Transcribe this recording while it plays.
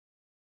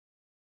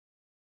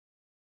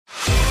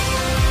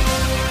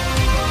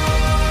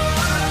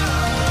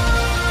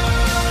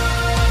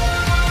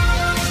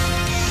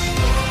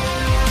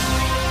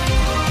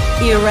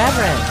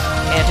Irreverent,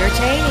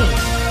 entertaining,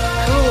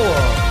 cool.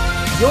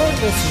 You're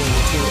listening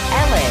to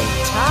LA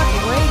Talk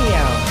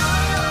Radio.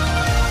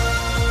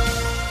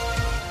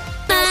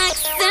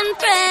 Max and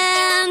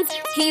friends,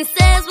 he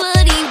says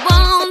what he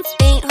wants,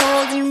 ain't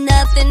holding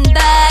nothing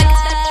back.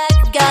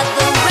 Got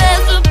the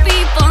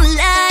recipe for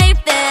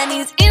life and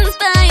he's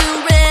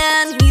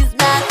inspiring. He's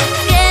not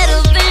scared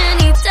of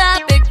any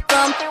topic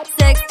from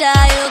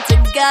sextile to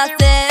gossip.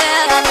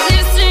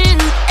 Listen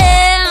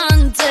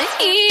and to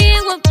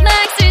hear what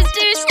Max is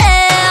to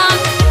share.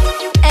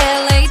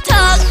 LA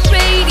Talk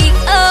Radio,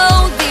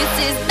 this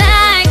is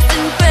Max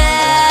and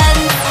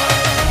Friends.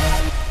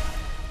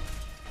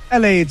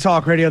 LA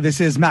Talk Radio,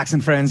 this is Max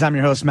and Friends. I'm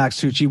your host, Max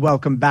Tucci.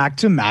 Welcome back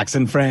to Max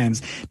and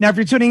Friends. Now, if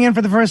you're tuning in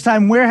for the first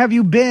time, where have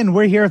you been?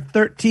 We're here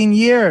 13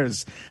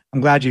 years.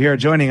 I'm glad you're here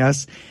joining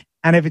us.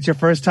 And if it's your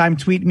first time,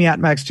 tweet me at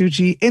Max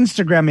Tucci,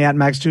 Instagram me at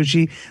Max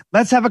Tucci.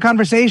 Let's have a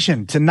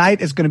conversation.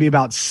 Tonight is going to be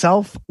about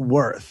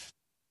self-worth.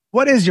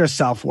 What is your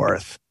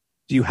self-worth?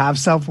 Do you have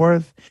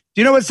self-worth?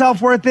 Do you know what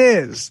self-worth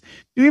is?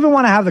 Do you even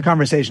want to have the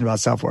conversation about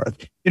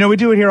self-worth? You know, we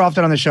do it here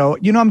often on the show.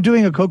 You know, I'm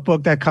doing a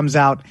cookbook that comes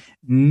out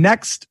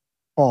next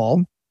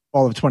fall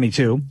of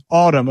 22,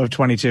 autumn of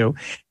 22.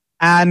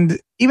 And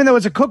even though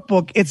it's a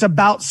cookbook, it's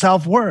about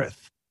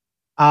self-worth.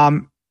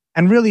 And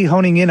really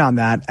honing in on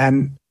that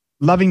and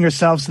loving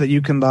yourself so that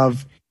you can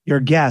love your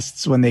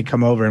guests when they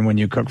come over and when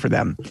you cook for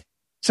them.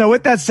 So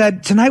with that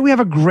said, tonight we have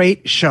a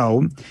great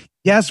show.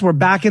 Yes, we're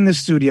back in the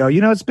studio.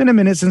 You know, it's been a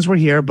minute since we're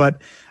here, but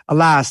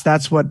alas,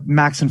 that's what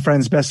Max and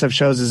Friends Best of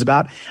Shows is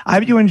about. I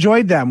hope you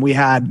enjoyed them. We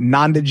had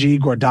Nanda G,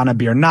 Gordana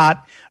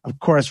Biernat, of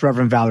course,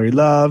 Reverend Valerie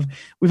Love.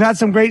 We've had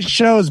some great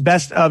shows,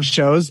 Best of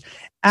Shows.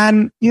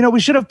 And, you know, we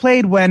should have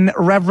played when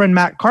Reverend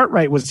Matt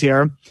Cartwright was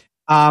here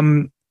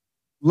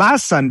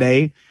last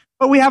Sunday,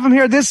 but we have him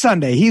here this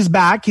Sunday. He's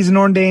back. He's an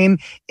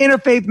ordained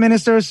interfaith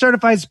minister,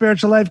 certified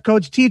spiritual life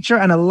coach, teacher,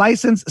 and a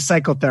licensed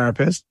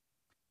psychotherapist.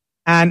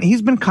 And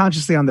he's been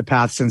consciously on the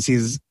path since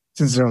his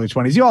early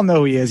 20s. You all know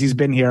who he is. He's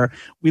been here.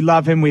 We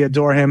love him. We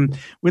adore him.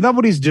 We love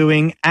what he's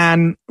doing.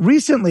 And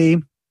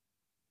recently,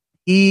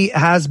 he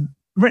has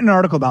written an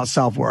article about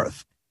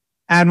self-worth.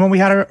 And when we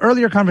had our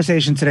earlier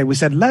conversation today, we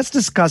said, let's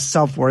discuss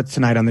self-worth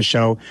tonight on the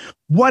show.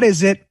 What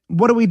is it?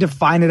 What do we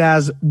define it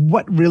as?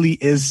 What really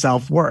is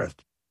self-worth?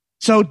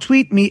 So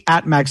tweet me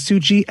at Max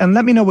Tucci and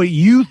let me know what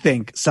you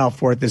think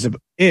self-worth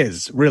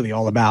is really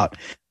all about.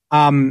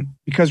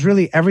 Because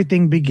really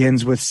everything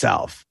begins with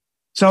self.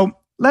 So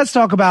let's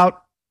talk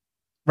about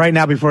right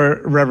now before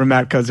Reverend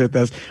Matt goes with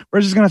this.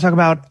 We're just going to talk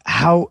about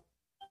how,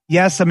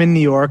 yes, I'm in New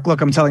York. Look,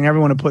 I'm telling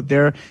everyone to put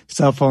their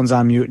cell phones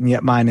on mute and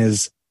yet mine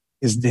is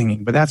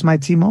dinging, but that's my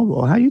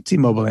T-Mobile. How you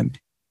T-Mobiling?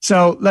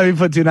 So let me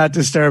put do not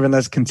disturb and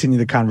let's continue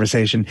the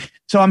conversation.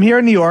 So I'm here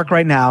in New York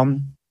right now.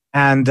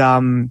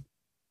 And,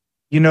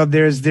 you know,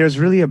 there's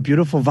really a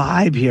beautiful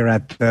vibe here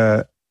at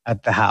the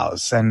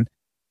house and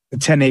the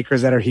 10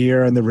 acres that are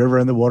here and the river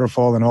and the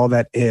waterfall and all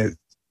that is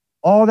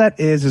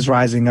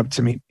rising up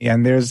to meet me.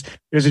 And there's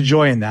a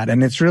joy in that.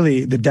 And it's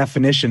really the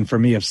definition for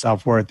me of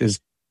self-worth is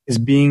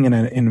being in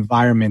an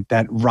environment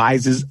that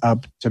rises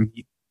up to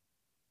meet.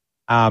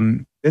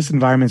 This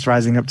environment's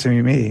rising up to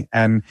meet me.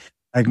 And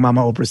like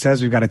Mama Oprah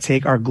says, we've got to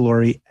take our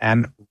glory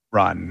and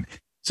run.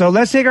 So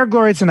let's take our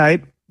glory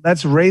tonight.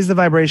 Let's raise the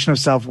vibration of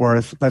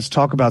self-worth. Let's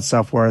talk about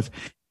self-worth.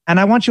 And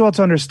I want you all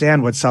to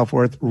understand what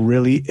self-worth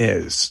really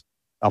is.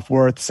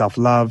 Self-worth,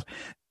 self-love.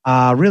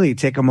 Really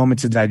take a moment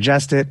to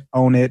digest it,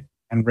 own it,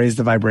 and raise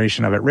the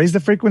vibration of it. Raise the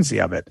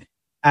frequency of it.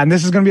 And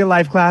this is going to be a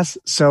live class.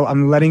 So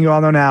I'm letting you all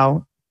know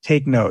now,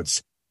 take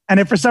notes. And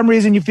if for some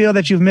reason you feel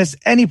that you've missed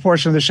any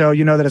portion of the show,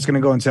 you know that it's going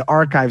to go into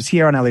archives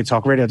here on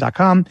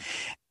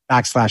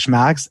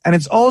latalkradio.com/Max. And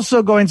it's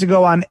also going to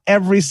go on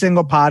every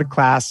single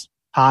podcast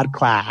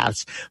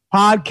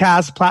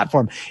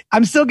platform.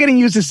 I'm still getting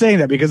used to saying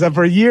that because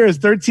for years,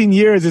 13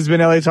 years, it's been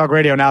LA Talk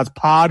Radio. Now it's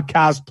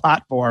podcast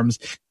platforms.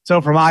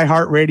 So from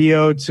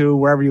iHeartRadio to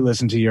wherever you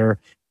listen to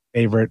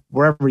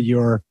wherever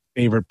your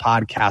favorite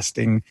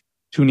podcasting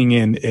tuning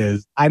in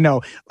is. I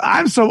know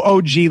I'm so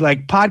OG,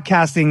 like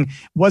podcasting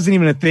wasn't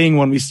even a thing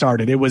when we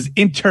started. It was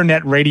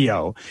internet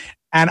radio.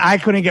 And I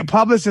couldn't get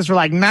publicists were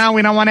like, no,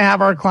 we don't want to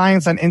have our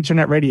clients on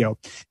internet radio.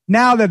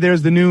 Now that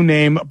there's the new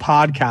name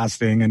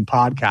podcasting and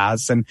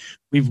podcasts, and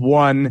we've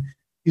won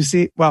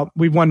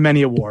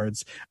many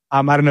awards.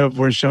 I don't know if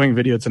we're showing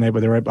video tonight, but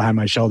they're right behind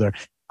my shoulder.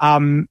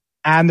 And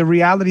the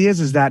reality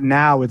is that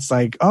now it's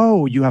like,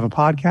 oh, you have a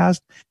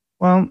podcast?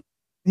 Well,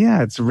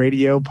 yeah, it's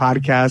radio,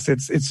 podcast.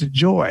 It's a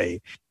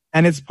joy.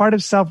 And it's part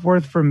of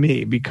self-worth for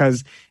me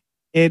because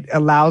it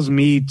allows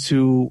me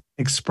to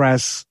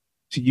express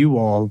to you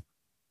all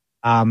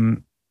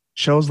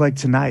shows like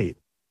tonight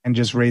and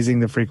just raising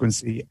the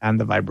frequency and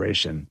the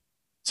vibration.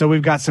 So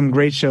we've got some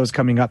great shows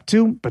coming up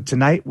too, but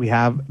tonight we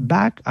have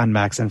back on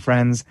Max and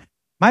Friends,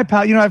 my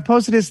pal, you know, I've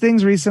posted his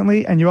things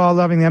recently and you're all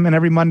loving them. And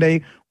every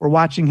Monday we're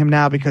watching him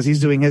now because he's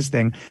doing his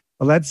thing.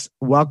 But let's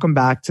welcome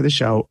back to the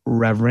show,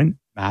 Reverend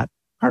Matt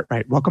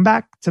Cartwright. Welcome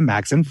back to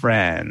Max and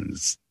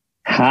Friends.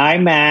 Hi,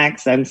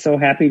 Max. I'm so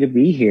happy to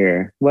be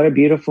here. What a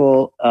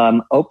beautiful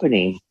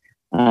opening.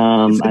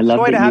 It's a I love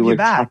joy that to have you you were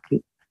back.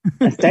 talking.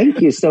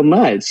 Thank you so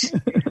much.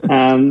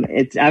 I'm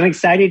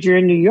excited you're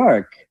in New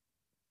York.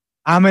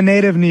 I'm a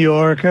native New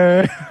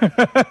Yorker.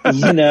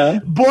 You know,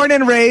 Born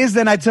and raised,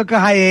 and I took a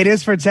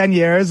hiatus for 10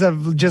 years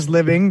of just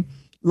living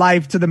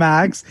life to the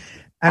max.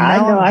 And I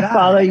now know I'm I back.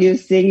 follow you,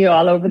 seeing you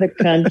all over the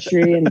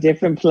country in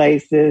different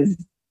places.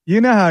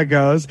 You know how it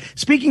goes.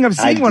 Speaking of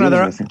seeing one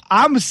another,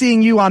 I'm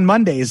seeing you on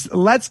Mondays.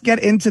 Let's get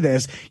into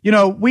this. You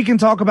know, we can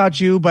talk about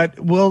you, but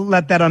we'll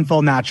let that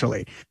unfold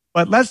naturally.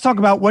 But let's talk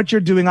about what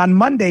you're doing on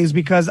Mondays,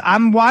 because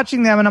I'm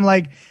watching them and I'm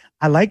like,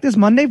 I like this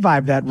Monday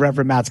vibe that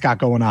Reverend Matt's got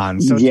going on.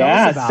 So tell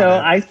us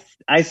about it.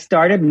 I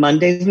started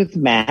Mondays with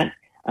Matt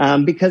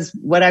because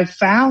what I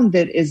found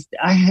that is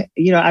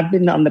I've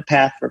been on the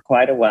path for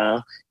quite a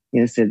while.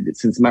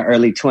 Since my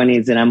early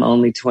 20s, and I'm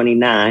only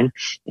 29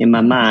 in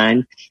my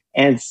mind.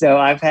 And so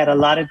I've had a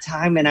lot of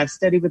time, and I've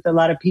studied with a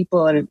lot of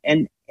people.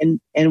 And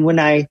when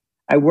I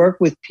work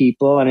with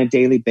people on a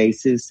daily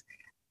basis,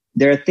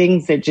 there are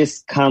things that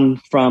just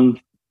come from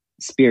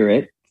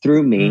spirit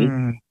through me.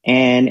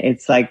 And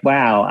it's like,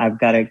 wow, I've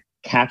got to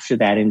capture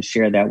that and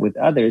share that with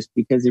others,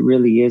 because it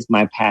really is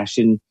my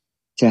passion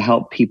to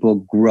help people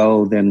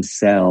grow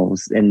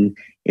themselves. And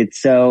it's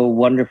so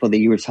wonderful that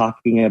you were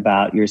talking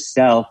about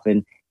yourself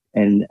and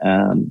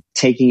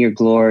taking your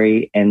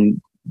glory and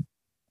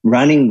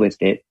running with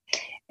it,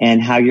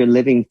 and how you're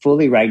living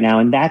fully right now.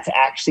 And that's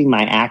actually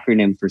my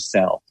acronym for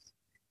SELF,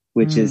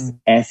 which is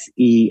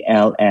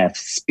SELF,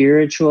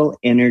 Spiritual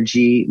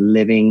Energy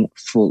Living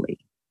Fully.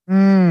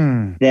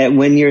 That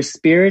when your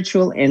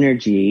spiritual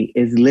energy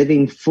is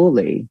living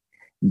fully,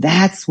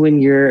 that's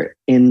when you're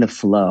in the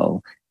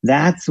flow.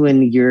 That's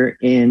when you're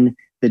in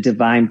the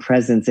divine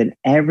presence, and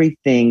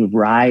everything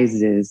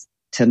rises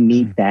to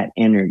meet that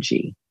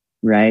energy.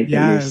 Right? Yes,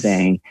 that you're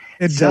saying.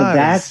 It so does.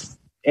 That's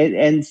it.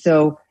 And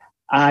so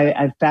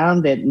I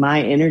found that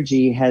my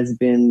energy has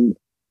been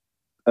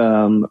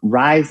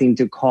rising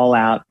to call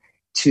out,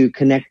 to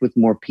connect with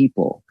more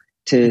people,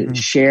 to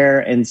share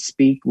and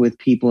speak with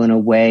people in a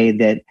way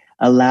that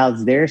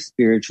allows their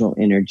spiritual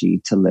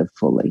energy to live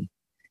fully.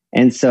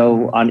 And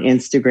so on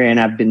Instagram,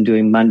 I've been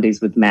doing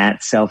Mondays with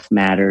Matt, Self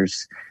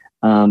Matters,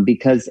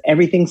 because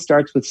everything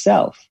starts with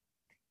self.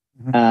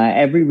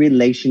 Every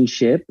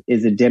relationship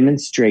is a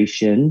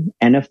demonstration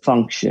and a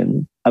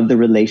function of the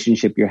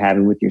relationship you're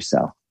having with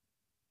yourself.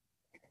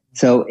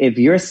 So if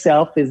your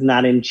self is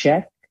not in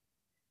check,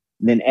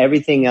 then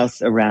everything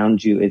else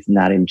around you is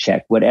not in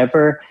check.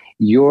 Whatever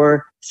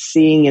you're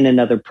seeing in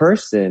another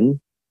person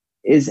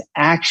is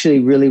actually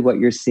really what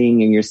you're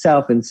seeing in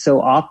yourself. And so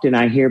often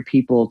I hear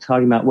people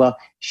talking about, well,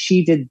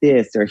 she did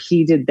this or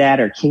he did that,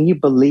 or can you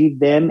believe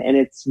them? And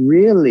it's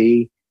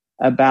really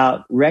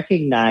about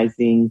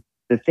recognizing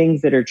the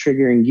things that are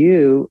triggering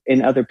you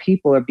in other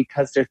people are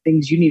because they're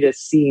things you need to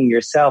see in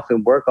yourself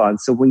and work on.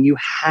 So when you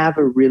have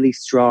a really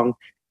strong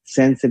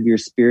sense of your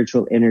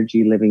spiritual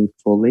energy living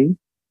fully,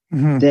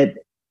 that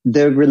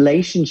the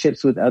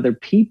relationships with other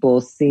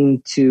people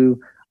seem to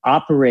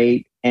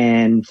operate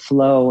and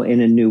flow in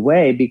a new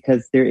way,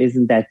 because there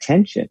isn't that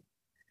tension.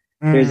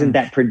 There isn't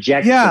that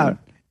projection. Yeah.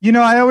 You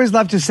know, I always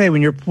love to say,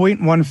 when you're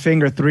pointing one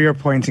finger, three are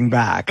pointing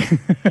back.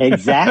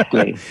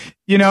 Exactly.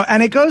 You know,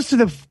 and it goes to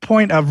the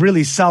point of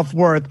really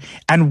self-worth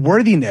and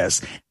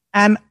worthiness.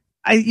 And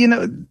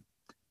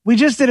we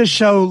just did a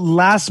show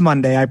last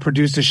Monday. I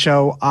produced a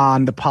show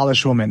on The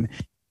Polished Woman,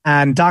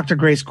 and Dr.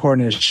 Grace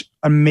Cornish,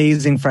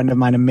 amazing friend of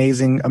mine,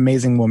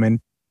 amazing woman.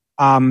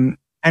 And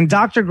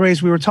Dr.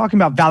 Grace, we were talking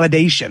about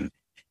validation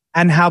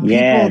and how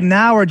people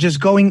now are just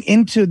going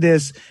into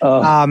this,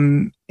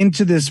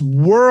 into this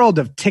world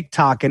of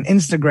TikTok and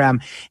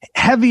Instagram,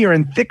 heavier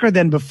and thicker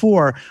than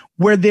before,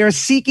 where they're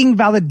seeking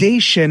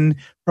validation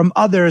from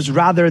others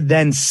rather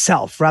than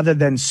self, rather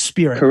than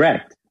spirit.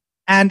 Correct.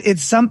 And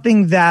it's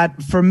something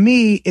that, for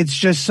me, it's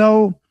just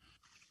so,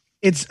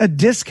 it's a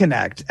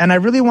disconnect. And I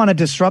really want to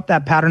disrupt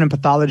that pattern and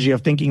pathology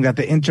of thinking that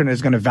the internet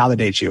is going to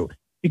validate you.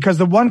 Because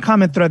the one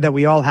common thread that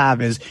we all have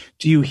is,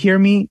 do you hear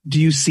me? Do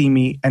you see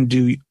me? And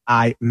do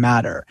I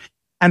matter?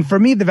 And for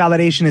me, the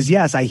validation is,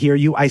 yes, I hear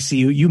you. I see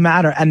you. You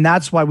matter. And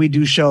that's why we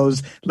do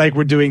shows like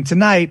we're doing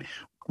tonight,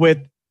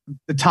 with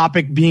the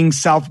topic being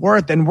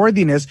self-worth and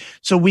worthiness.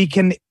 So we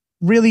can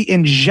really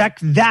inject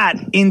that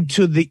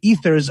into the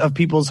ethers of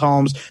people's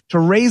homes to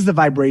raise the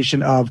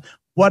vibration of,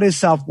 what is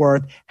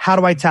self-worth? How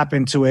do I tap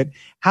into it?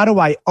 How do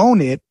I own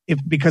it?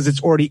 Because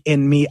it's already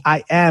in me.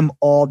 I am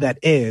all that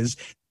is.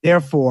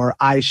 Therefore,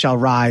 I shall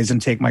rise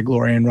and take my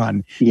glory and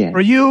run. Yeah.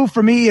 For you,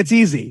 for me, it's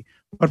easy.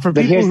 But for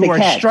people who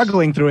are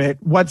struggling through it,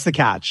 what's the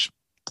catch?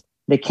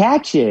 The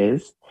catch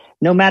is,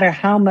 no matter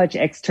how much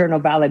external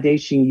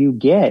validation you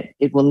get,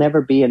 it will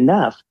never be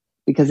enough,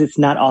 because it's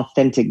not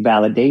authentic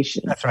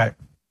validation. That's right.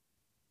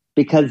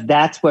 Because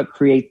that's what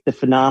creates the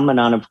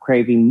phenomenon of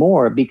craving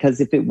more.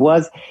 Because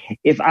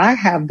if I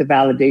have the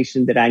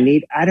validation that I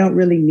need, I don't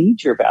really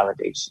need your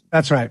validation.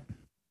 That's right.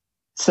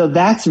 So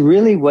that's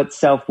really what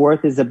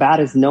self-worth is about,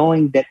 is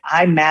knowing that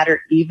I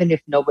matter even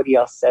if nobody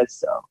else says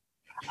so.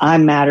 I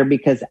matter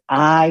because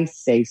I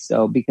say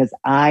so, because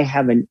I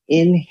have an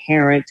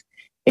inherent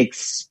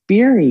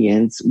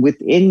experience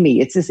within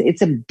me. It's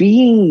a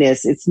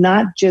beingness. It's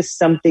not just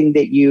something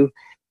that you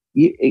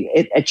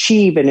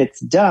achieve and it's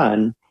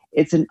done.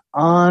 It's an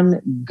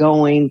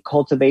ongoing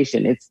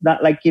cultivation. It's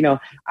not like,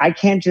 I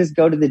can't just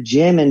go to the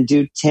gym and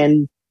do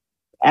 10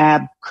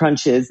 ab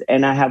crunches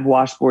and I have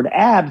washboard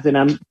abs and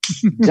I'm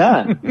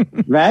done,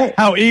 right?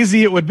 How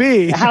easy it would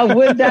be. How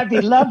would that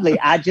be lovely?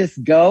 I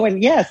just go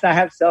and yes, I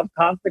have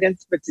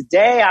self-confidence for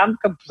today. I'm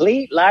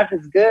complete. Life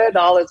is good.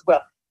 All is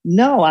well.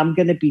 No, I'm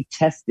going to be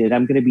tested.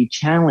 I'm going to be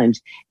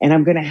challenged and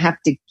I'm going to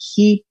have to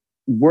keep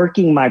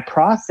working my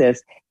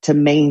process to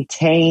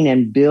maintain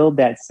and build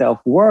that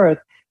self-worth,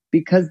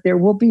 because there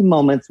will be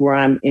moments where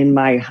I'm in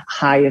my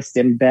highest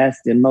and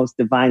best and most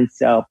divine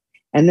self.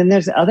 And then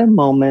there's other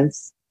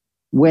moments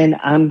when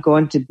I'm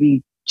going to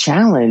be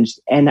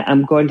challenged and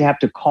I'm going to have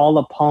to call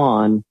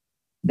upon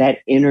that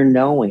inner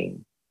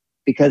knowing,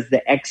 because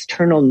the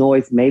external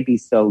noise may be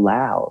so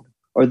loud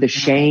or the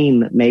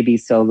shame may be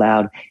so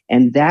loud.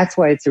 And that's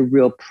why it's a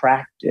real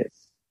practice.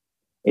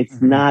 It's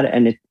not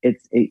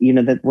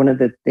that one of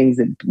the things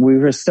that we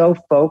were so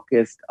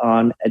focused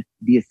on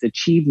this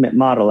achievement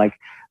model, like,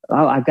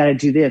 oh, I've got to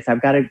do this.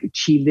 I've got to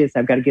achieve this.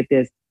 I've got to get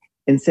this,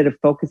 instead of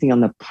focusing on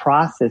the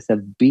process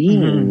of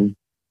being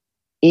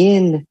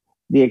in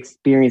the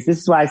experience. This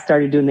is why I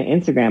started doing the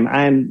Instagram.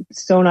 I'm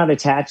so not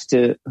attached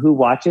to who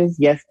watches.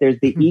 Yes, there's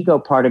the ego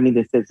part of me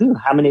that says, ooh,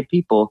 how many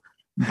people?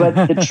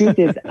 But the truth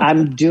is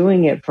I'm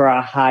doing it for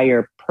a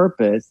higher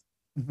purpose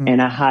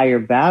and a higher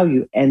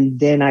value. And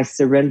then I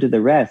surrender the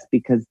rest,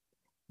 because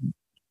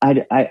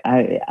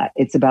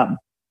it's about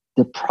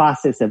the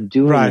process of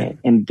doing it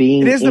and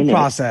being. It is the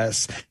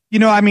process.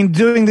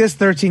 Doing this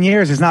 13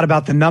 years is not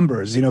about the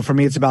numbers. For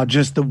me, it's about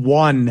just the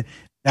one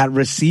that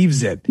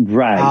receives it.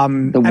 Right.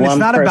 And it's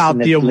not about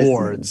the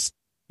awards.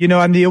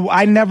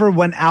 I never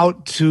went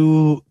out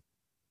to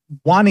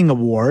wanting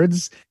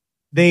awards.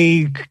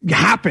 They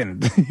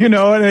happened,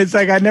 and it's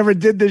like, I never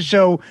did this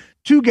show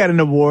to get an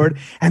award.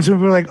 And so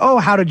people were like, oh,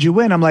 how did you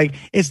win? I'm like,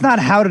 it's not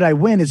how did I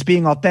win? It's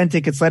being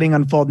authentic. It's letting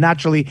unfold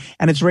naturally.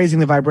 And it's raising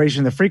the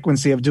vibration, the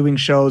frequency of doing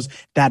shows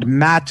that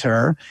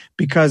matter,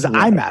 because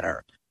I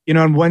matter,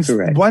 and once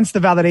the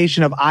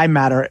validation of I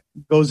matter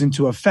goes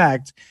into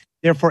effect,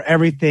 therefore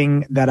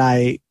everything that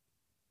I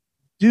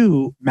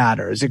do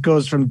matters. It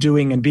goes from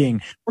doing and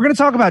being. We're going to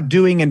talk about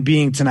doing and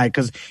being tonight,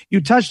 because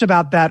you touched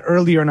about that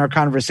earlier in our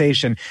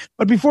conversation.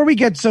 But before we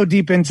get so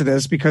deep into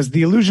this, because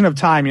the illusion of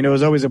time,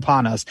 is always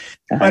upon us.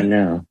 I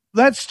know.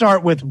 Let's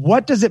start with,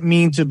 what does it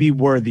mean to be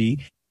worthy,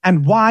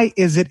 and why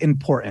is it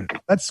important?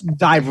 Let's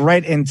dive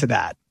right into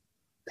that.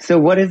 So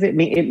what does it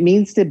mean? It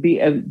means to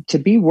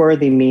be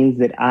worthy means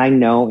that I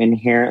know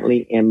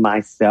inherently in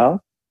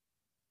myself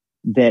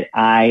that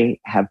I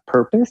have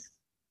purpose,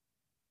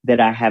 that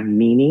I have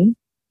meaning,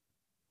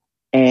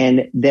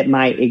 and that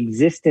my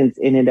existence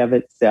in and of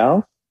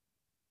itself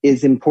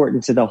is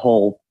important to the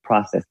whole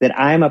process, that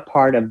I'm a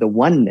part of the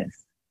oneness.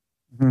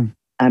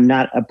 I'm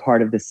not a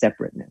part of the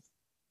separateness,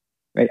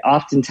 right?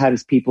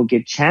 Oftentimes people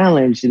get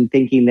challenged in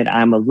thinking that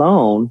I'm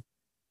alone,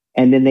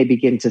 and then they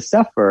begin to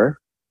suffer,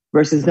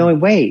 versus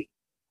knowing, wait,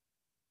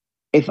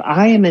 if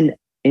I am an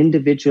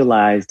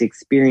individualized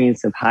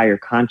experience of higher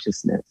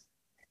consciousness,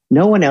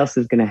 no one else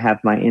is going to have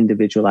my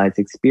individualized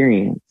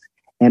experience.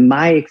 And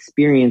my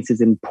experience is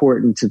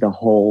important to the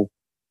whole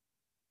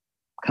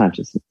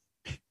consciousness.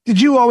 Did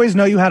you always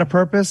know you had a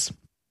purpose?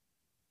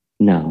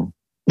 No.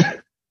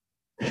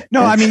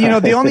 No,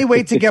 the only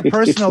way to get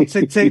personal,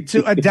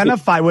 to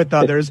identify with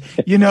others,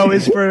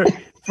 is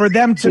for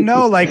them to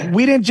know, like,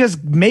 we didn't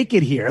just make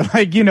it here.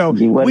 Like, we did our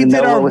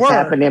work. What was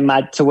happening in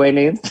my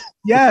 20s?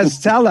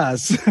 Yes, tell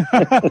us.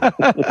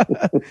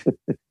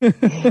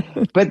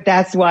 But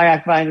that's why I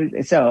find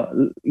it.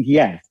 So,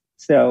 yes.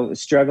 So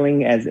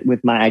struggling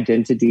with my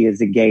identity as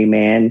a gay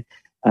man,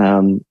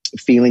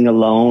 feeling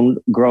alone,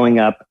 growing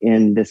up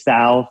in the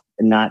South,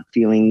 and not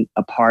feeling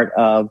a part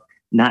of,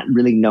 not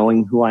really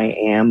knowing who I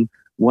am.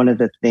 One of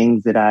the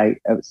things that I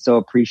so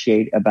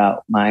appreciate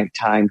about my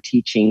time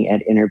teaching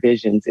at Inner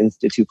Visions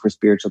Institute for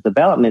Spiritual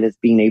Development is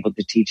being able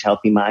to teach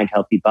healthy mind,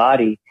 healthy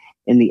body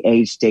in the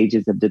age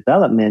stages of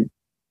development,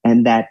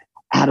 and that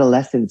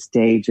adolescent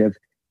stage of,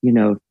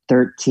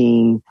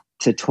 13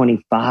 to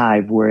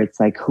 25, where it's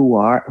like, who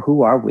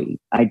are we?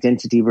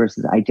 Identity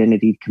versus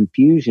identity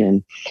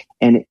confusion.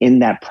 And in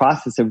that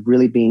process of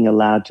really being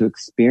allowed to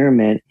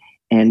experiment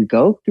and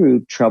go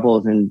through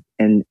troubles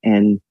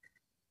and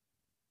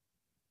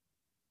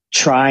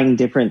trying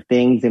different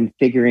things and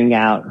figuring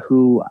out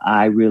who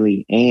I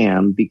really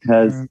am,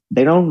 because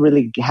they don't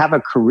really have a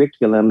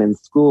curriculum in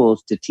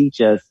schools to teach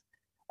us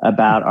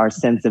about our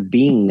sense of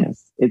beingness.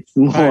 It's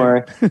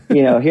more,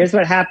 here's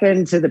what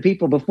happened to the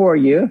people before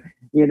you.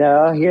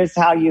 Here's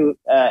how you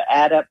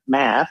add up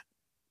math.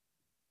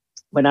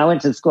 When I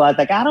went to school, I was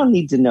like, I don't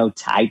need to know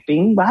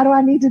typing. Why do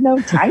I need to know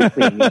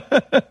typing?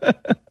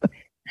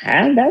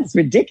 And that's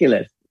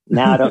ridiculous.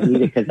 Now I don't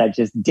need it because I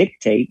just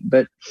dictate.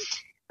 But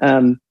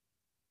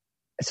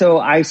So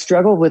I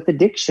struggled with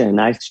addiction.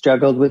 I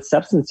struggled with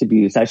substance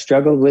abuse. I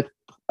struggled with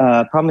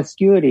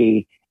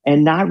promiscuity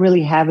and not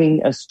really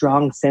having a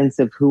strong sense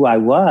of who I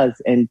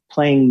was and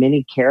playing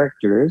many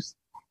characters.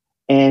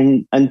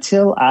 And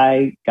until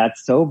I got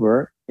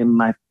sober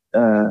in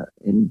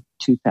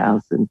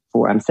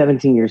 2004, I'm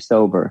 17 years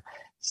sober.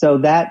 So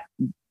that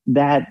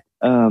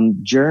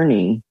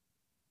journey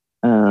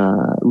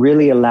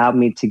really allowed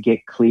me to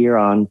get clear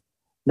on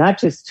not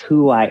just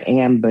who I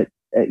am, but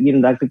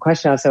like the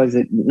question I was always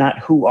not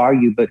who are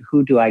you, but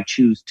who do I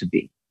choose to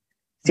be?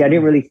 See, I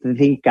didn't really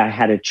think I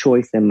had a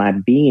choice in my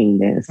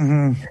beingness.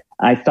 Mm-hmm.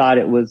 I thought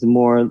it was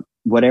more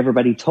what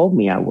everybody told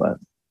me I was.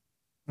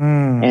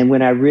 Mm. And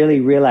when I really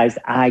realized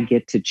I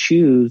get to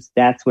choose,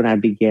 that's when I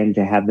began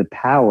to have the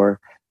power.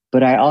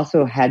 But I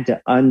also had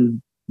to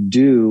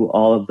undo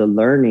all of the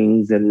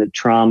learnings and the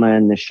trauma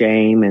and the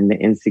shame and the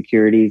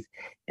insecurities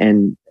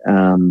and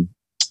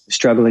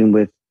struggling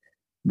with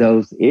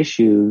those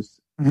issues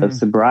of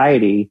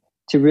sobriety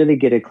to really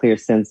get a clear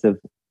sense of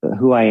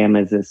who I am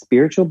as a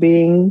spiritual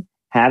being,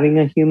 having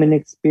a human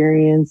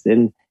experience,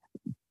 and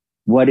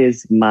what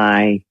is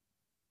my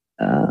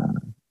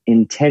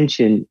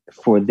intention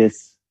for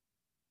this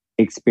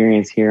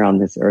experience here on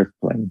this earth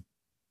plane.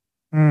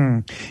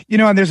 And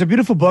there's a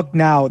beautiful book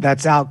now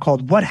that's out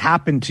called What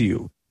Happened to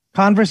You?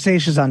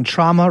 Conversations on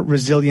Trauma,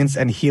 Resilience,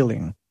 and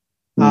Healing.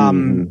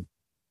 And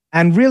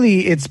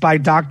really, it's by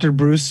Dr.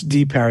 Bruce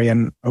D. Perry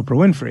and Oprah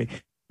Winfrey.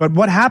 But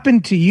what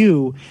happened to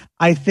you,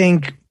 I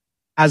think,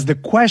 as the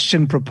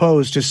question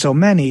proposed to so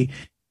many,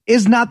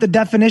 is not the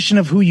definition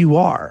of who you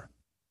are.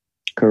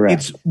 Correct.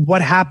 It's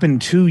what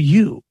happened to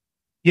you.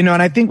 And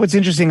I think what's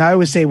interesting, I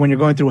always say when you're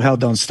going through hell,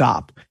 don't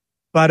stop.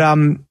 But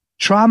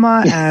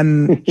trauma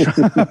and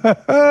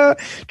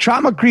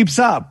trauma creeps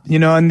up,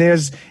 and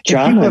there's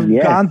trauma, if people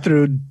have gone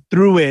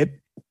through it,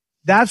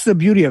 that's the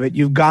beauty of it.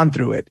 You've gone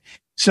through it.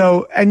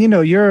 So, and you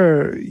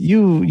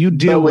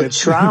deal with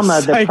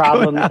trauma. The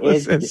problem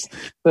is,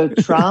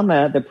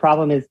 the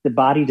problem is the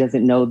body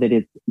doesn't know that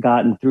it's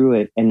gotten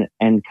through it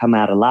and come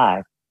out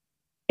alive.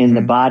 In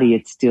the body,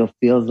 it still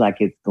feels like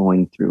it's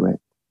going through it.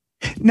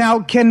 Now,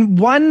 can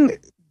one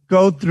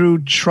go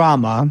through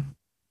trauma,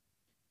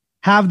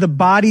 have the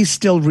body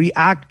still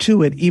react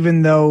to it,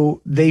 even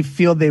though they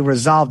feel they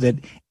resolved it,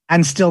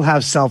 and still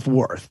have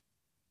self-worth?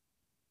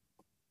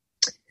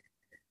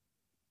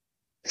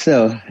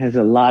 So there's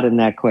a lot in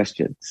that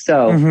question.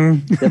 So,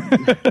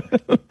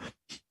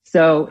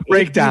 so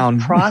breakdown.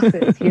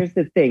 Here's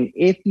the thing.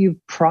 If you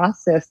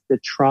process the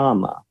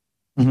trauma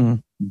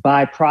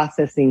by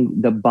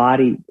processing the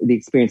body, the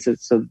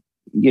experiences, so,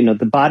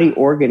 the body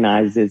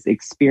organizes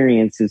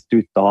experiences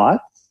through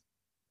thoughts,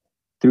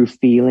 through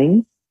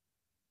feelings,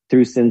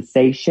 through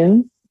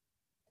sensations,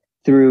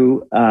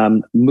 through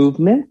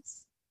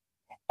movements,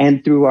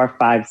 and through our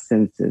five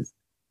senses.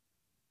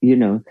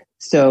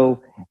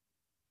 So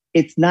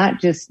it's not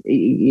just,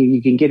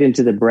 you can get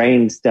into the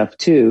brain stuff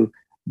too,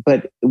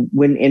 but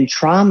when in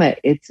trauma,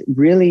 it's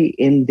really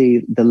in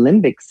the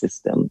limbic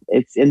system.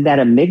 It's in that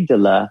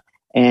amygdala,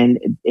 and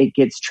it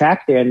gets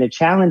trapped there. And the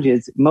challenge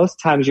is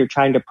most times you're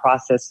trying to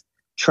process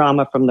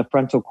trauma from the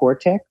frontal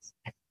cortex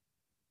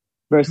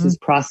versus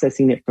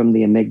processing it from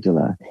the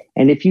amygdala.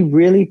 And if you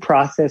really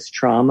process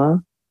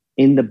trauma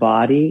in the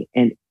body,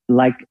 and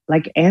like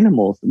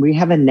animals, we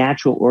have a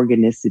natural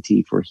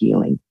organicity for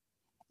healing.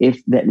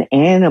 If an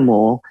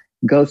animal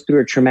goes through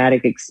a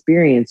traumatic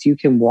experience, you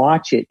can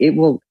watch it. It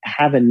will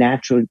have a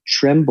natural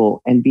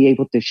tremble and be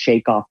able to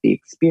shake off the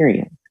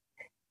experience.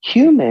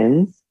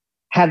 Humans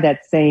have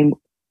that same,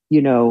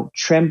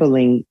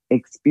 trembling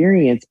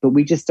experience, but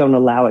we just don't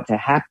allow it to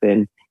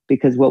happen,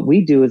 because what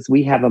we do is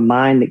we have a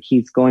mind that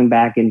keeps going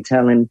back and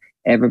telling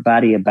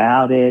everybody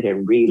about it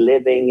and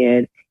reliving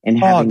it and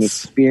having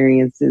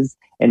experiences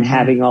and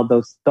having all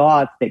those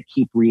thoughts that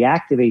keep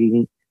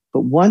reactivating.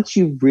 But once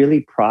you've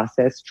really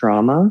processed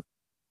trauma,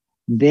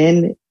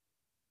 then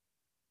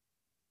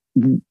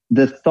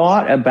the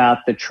thought about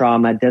the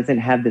trauma doesn't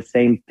have the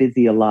same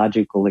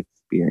physiological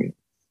experience.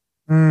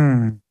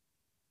 And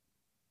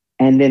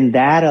then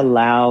that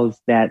allows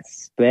that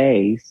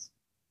space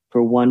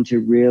for one to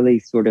really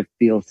sort of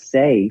feel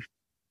safe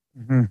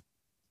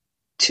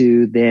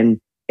to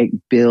then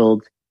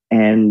build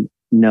and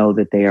know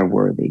that they are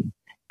worthy.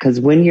 Because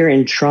when you're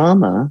in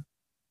trauma,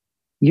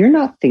 you're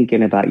not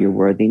thinking about your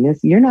worthiness.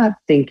 You're not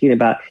thinking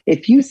about,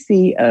 if you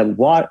see a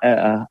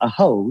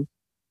hose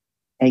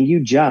and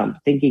you jump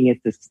thinking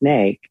it's a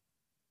snake,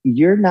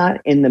 you're not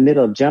in the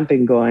middle of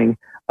jumping going,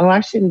 oh, I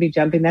shouldn't be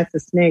jumping. That's a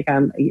snake.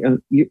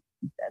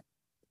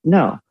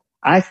 No,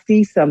 I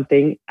see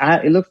something.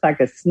 It looks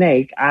like a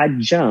snake. I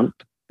jump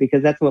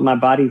because that's what my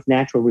body's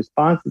natural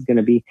response is going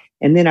to be.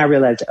 And then I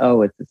realize,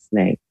 oh, it's a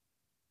snake.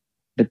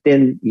 But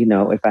then,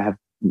 if I have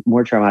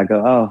more trauma, I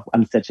go, oh,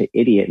 I'm such an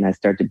idiot. And I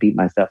start to beat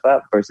myself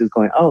up versus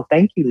going, oh,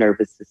 thank you,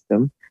 nervous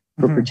system,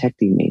 for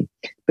protecting me.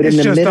 But it's in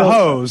the just middle, a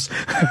hose.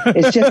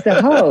 It's just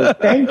a hose.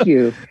 Thank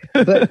you.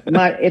 But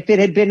if it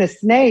had been a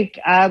snake,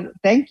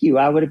 thank you.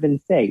 I would have been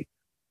safe.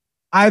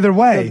 Either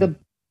way.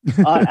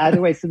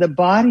 Either way. So the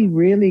body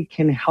really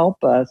can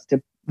help us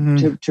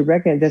to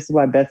recognize. This is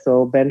why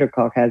Bessel van der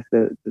Kolk has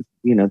the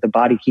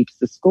body keeps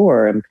the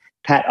score, and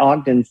Pat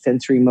Ogden's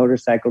sensory motor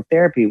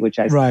psychotherapy, which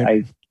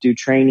I do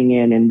training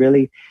in, and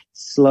really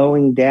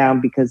slowing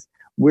down, because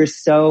we're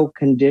so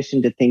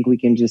conditioned to think we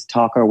can just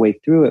talk our way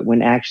through it,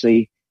 when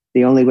actually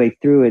the only way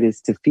through it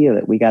is to feel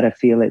it. We got to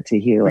feel it to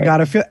heal it. We got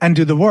to feel and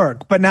do the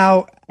work. But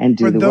now,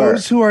 for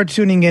those who are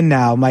tuning in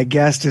now, my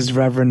guest is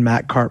Reverend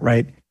Matt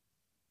Cartwright.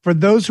 For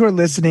those who are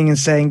listening and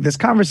saying, this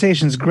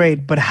conversation is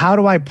great, but how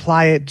do I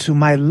apply it to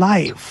my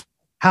life?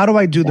 How do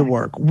I do the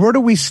work? Where do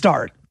we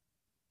start?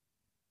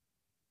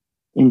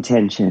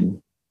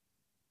 Intention.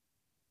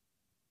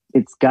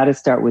 It's got to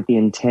start with the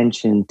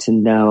intention to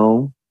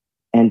know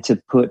and to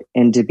put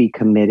and to be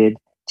committed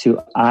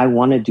to, I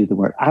want to do the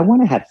work. I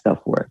want to have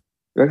self-worth.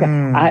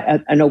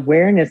 An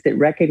awareness that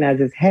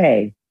recognizes,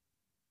 hey,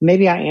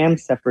 maybe I am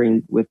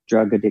suffering with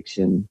drug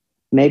addiction.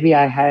 Maybe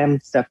I am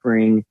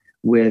suffering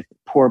with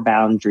poor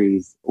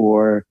boundaries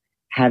or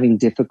having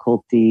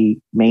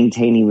difficulty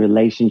maintaining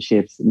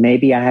relationships.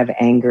 Maybe I have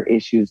anger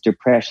issues,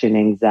 depression,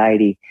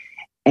 anxiety.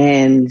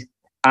 And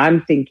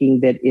I'm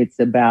thinking that it's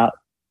about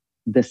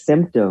the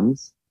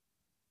symptoms.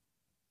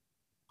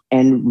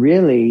 And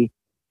really,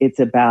 it's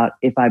about,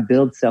 if I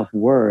build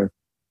self-worth,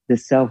 the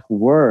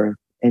self-worth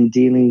and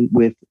dealing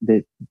with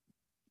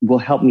will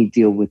help me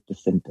deal with the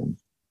symptoms.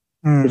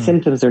 The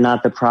symptoms are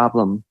not the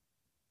problem.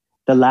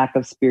 The lack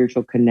of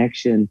spiritual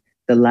connection,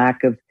 the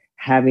lack of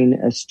having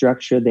a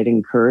structure that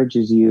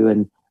encourages you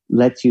and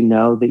lets you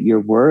know that you're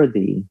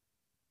worthy,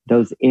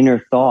 those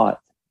inner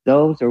thoughts,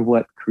 those are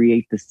what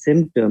create the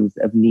symptoms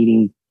of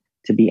needing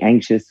to be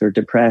anxious or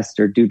depressed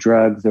or do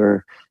drugs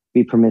or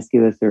be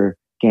promiscuous or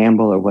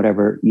gamble or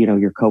whatever,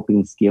 your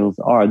coping skills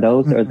are.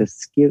 Those are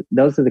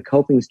the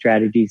coping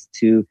strategies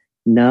to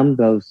numb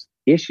those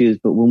issues.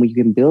 But when we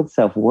can build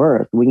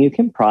self-worth, when you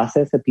can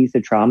process a piece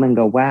of trauma and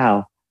go,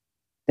 wow,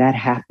 that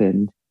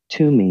happened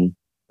to me,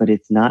 but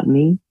it's not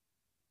me.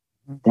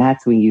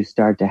 That's when you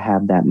start to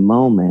have that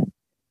moment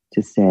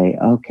to say,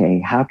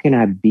 okay, how can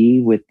I be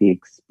with the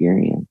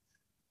experience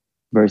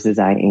versus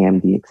I am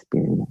the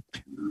experience?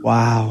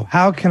 Wow.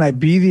 How can I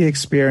be the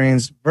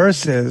experience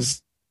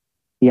versus...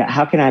 Yeah,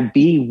 how can I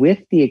be with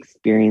the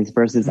experience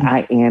versus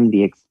I am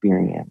the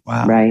experience?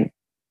 Wow. Right?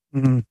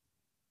 Mm-hmm.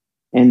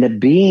 And the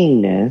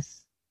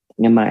beingness,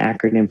 and my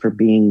acronym for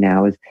being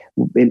now is,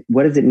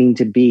 what does it mean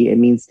to be? It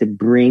means to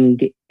bring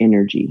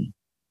energy.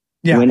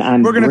 Yeah,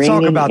 we're going to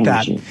talk about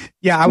energy, that.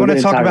 Yeah, I want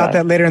to talk about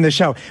that later in the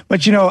show.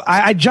 But,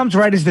 I jumped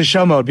right into the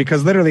show mode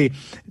because literally,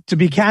 to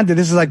be candid,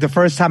 this is like the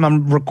first time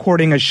I'm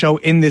recording a show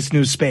in this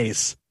new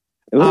space.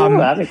 Ooh, I'm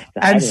excited.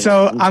 And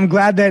so I'm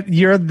glad that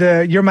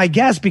you're my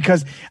guest,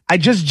 because I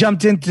just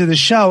jumped into the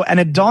show and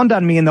it dawned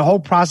on me in the whole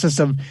process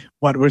of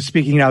what we're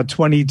speaking now,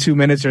 22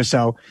 minutes or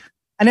so.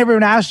 And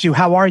everyone asked you,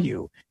 how are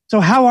you? So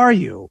how are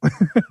you?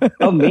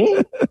 Oh,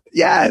 me?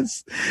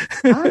 Yes.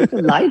 I'm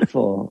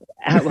delightful.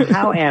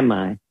 How am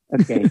I?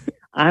 Okay.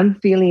 I'm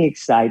feeling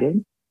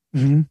excited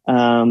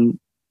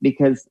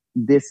because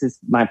this is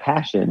my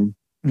passion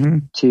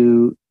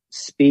to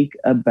speak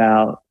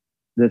about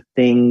the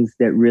things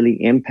that really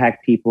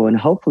impact people and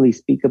hopefully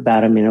speak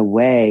about them in a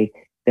way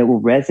that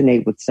will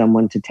resonate with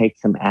someone to take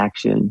some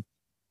action.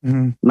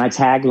 My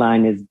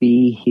tagline is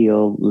be,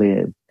 heal,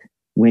 live.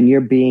 When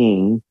you're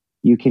being,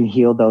 you can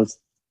heal those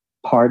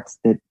parts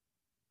that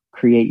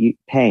create you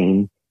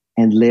pain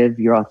and live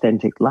your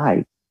authentic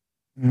life.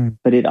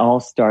 But it all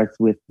starts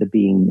with the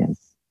beingness.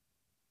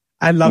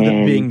 I love the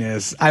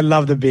beingness. I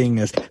love the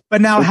beingness. But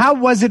now, how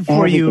was it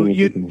for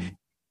you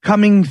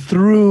coming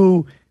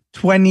through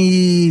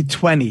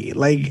 2020?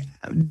 Like,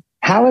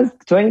 how was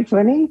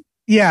 2020?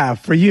 Yeah,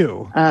 for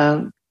you.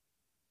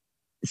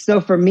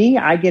 So for me,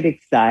 I get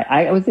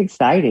excited. It was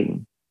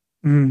exciting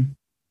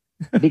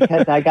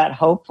because I got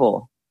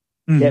hopeful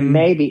that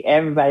maybe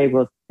everybody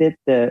will sit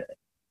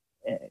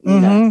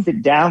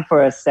down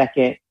for a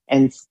second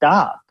and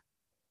stop.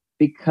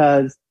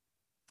 Because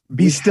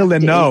be still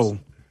and know.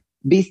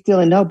 Be still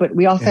and know, but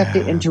we also have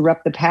to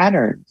interrupt the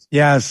patterns.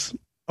 Yes.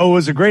 Oh, it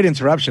was a great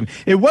interruption.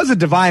 It was a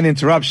divine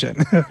interruption.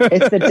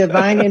 It's a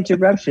divine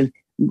interruption.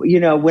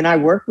 When I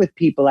work with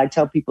people, I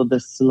tell people the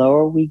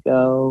slower we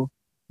go,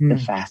 the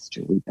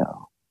faster we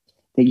go.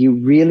 That you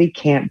really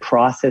can't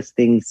process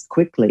things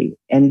quickly.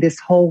 And this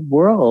whole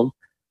world,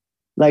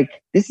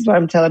 this is what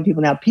I'm telling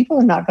people now. People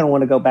are not going to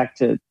want to go back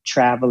to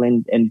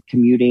traveling and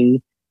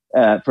commuting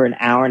for an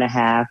hour and a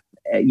half.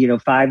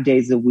 5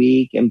 days a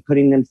week and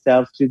putting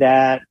themselves through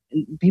that.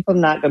 People are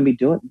not going to be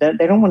doing that.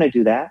 They don't want to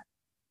do that.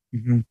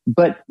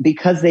 But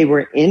because they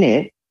were in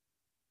it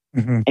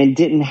and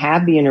didn't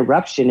have the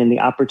interruption and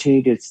the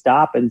opportunity to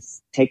stop and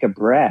take a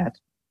breath,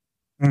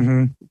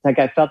 I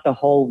felt the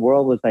whole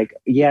world was like,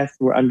 yes,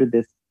 we're under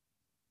this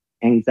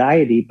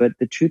anxiety, but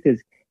the truth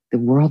is the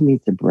world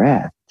needs a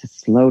breath to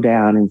slow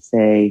down and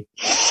say,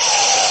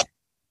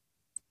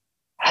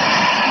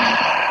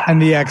 and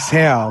the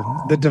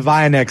exhale, the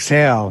divine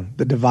exhale,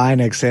 the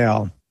divine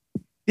exhale.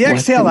 The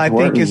exhale, I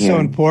think, is so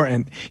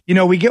important.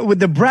 We get with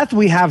the breath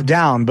we have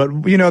down,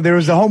 but there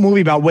was a whole movie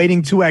about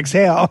waiting to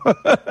exhale.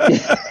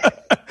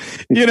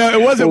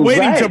 It wasn't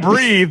waiting to Right.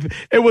 breathe.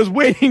 It was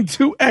waiting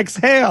to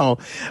exhale.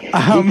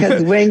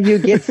 Because when you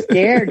get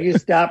scared, you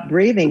stop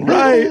breathing.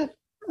 Right.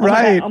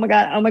 Right. Oh my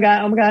God. Oh my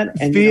God. Oh my God.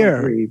 And you Fear.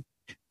 don't breathe.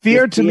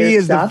 Fear The to me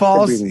is the stops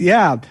false,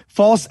 breathing.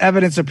 false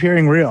evidence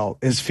appearing real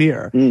is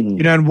fear.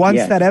 Mhm. And once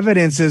Yes. that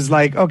evidence is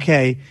like,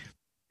 okay,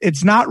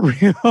 it's not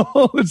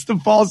real, it's the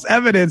false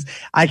evidence,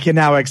 I can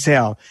now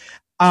exhale.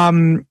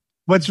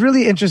 What's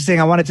really interesting,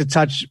 I wanted to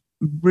touch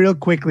real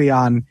quickly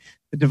on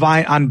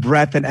on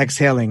breath and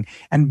exhaling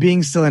and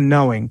being still and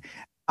knowing.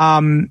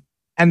 And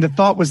the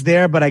thought was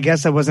there, but I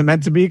guess I wasn't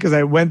meant to be because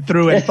I went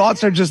through and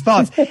thoughts are just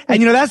thoughts.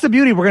 And that's the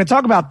beauty. We're going to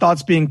talk about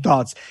thoughts being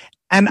thoughts.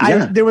 And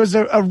there was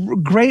a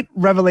great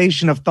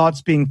revelation of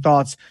thoughts being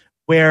thoughts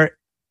where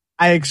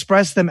I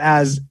express them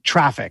as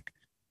traffic.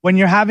 When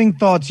you're having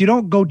thoughts, you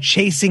don't go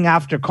chasing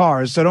after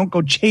cars. So don't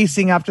go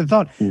chasing after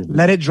thought. Mm-hmm.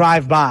 Let it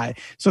drive by.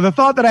 So the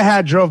thought that I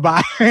had drove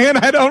by and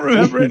I don't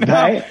remember it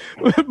now. Right?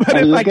 But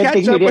if I catch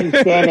you up didn't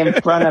stand in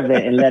front of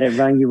it and let it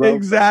run you over.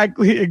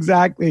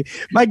 Exactly.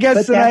 My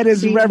guest tonight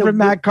is Reverend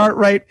Matt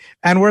Cartwright,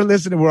 and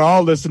we're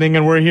all listening,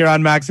 and we're here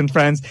on Max and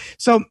Friends.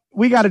 So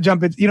we got to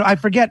jump in. I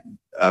forget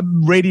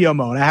radio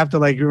mode. I have to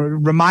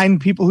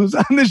remind people who's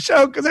on the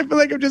show because I feel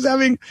like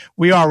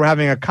we're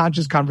having a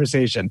conscious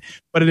conversation,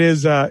 but it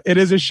is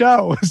a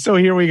show. So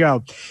here we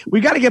go. We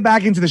got to get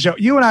back into the show.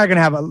 You and I are going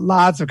to have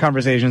lots of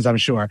conversations, I'm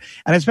sure.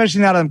 And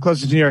especially now that I'm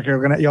closer to New York,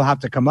 you'll have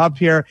to come up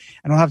here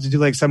and we'll have to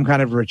do some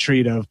kind of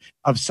retreat of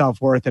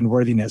self-worth and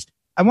worthiness.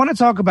 I want to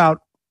talk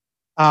about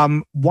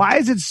why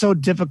is it so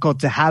difficult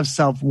to have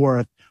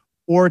self-worth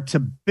or to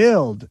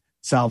build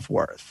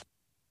self-worth?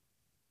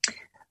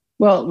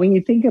 Well, when you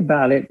think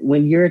about it,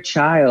 when you're a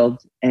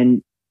child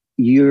and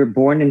you're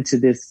born into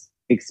this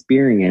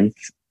experience,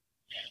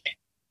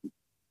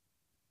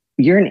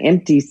 you're an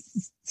empty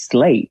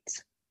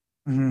slate.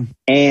 Mm-hmm.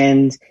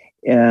 And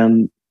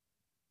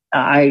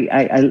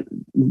I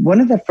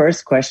one of the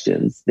first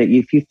questions that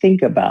if you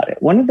think about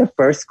it, one of the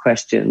first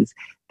questions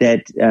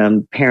that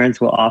parents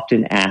will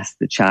often ask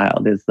the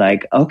child is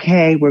like,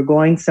 okay, we're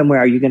going somewhere.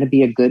 Are you going to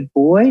be a good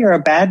boy or a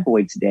bad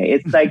boy today?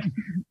 It's like,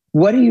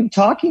 what are you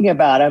talking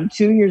about? I'm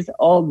 2 years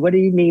old. What do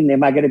you mean?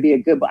 Am I going to be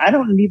a good boy? I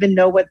don't even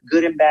know what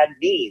good and bad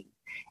means.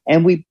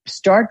 And we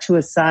start to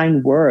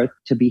assign worth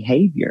to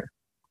behavior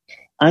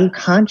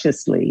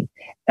unconsciously.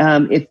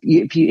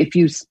 If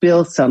you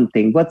spill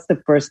something, what's the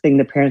first thing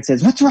the parent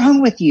says? What's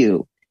wrong with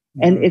you?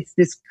 Mm-hmm. And it's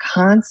this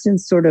constant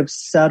sort of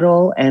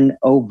subtle and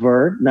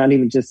overt, not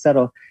even just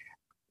subtle,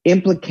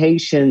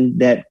 implication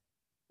that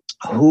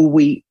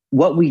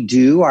what we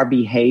do, our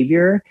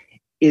behavior,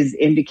 is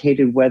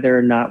indicated whether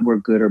or not we're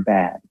good or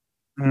bad.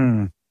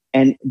 Mm.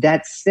 And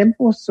that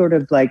simple sort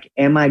of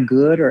am I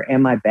good or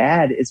am I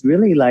bad is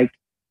really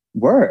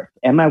worth.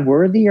 Am I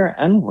worthy or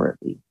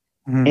unworthy?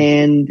 Mm.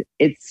 And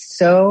it's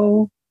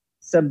so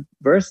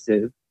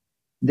subversive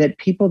that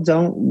people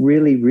don't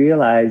really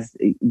realize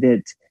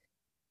that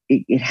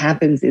it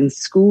happens in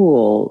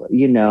school.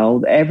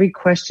 Every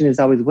question is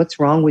always, what's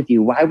wrong with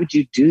you? Why would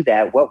you do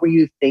that? What were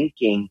you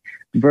thinking?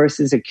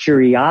 Versus a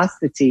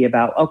curiosity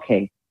about,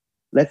 okay,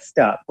 let's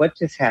stop. What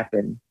just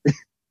happened?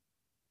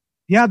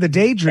 Yeah, the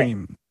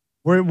daydream.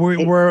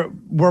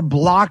 We're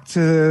blocked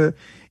to,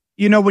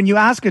 when you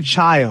ask a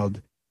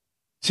child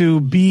to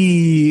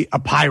be a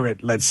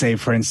pirate, let's say,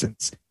 for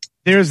instance,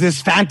 there's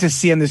this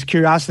fantasy and this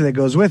curiosity that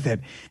goes with it.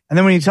 And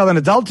then when you tell an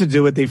adult to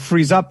do it, they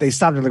freeze up, they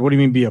stop. They're like, what do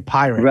you mean be a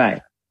pirate?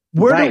 Right.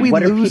 Where do we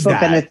what lose are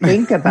people going to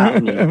think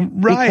about me?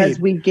 Right. Because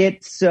we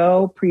get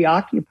so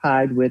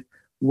preoccupied with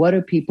what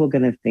are people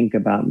going to think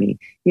about me?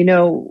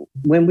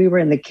 When we were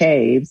in the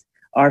caves,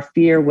 our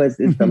fear was,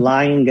 is the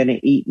lion going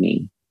to eat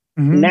me?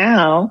 Mm-hmm.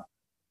 Now,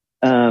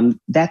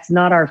 that's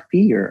not our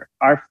fear.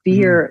 Our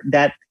fear,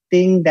 that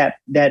thing,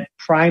 that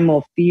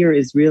primal fear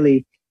is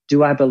really,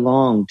 do I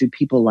belong? Do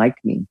people like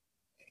me?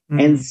 Mm-hmm.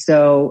 And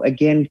so,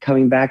 again,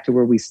 coming back to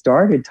where we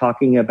started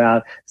talking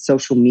about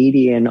social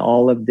media and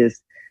all of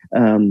this,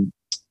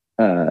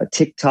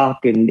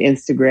 TikTok and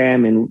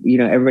Instagram and,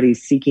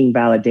 everybody's seeking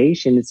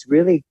validation. It's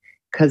really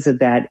because of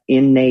that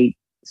innate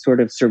sort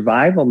of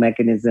survival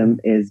mechanism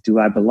is, do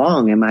I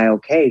belong? Am I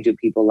okay? Do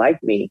people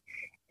like me?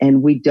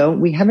 And we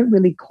haven't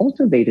really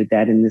cultivated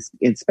that in this,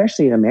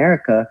 especially in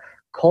America,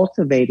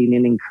 cultivating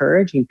and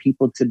encouraging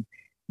people to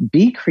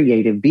be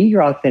creative, be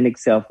your authentic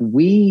self.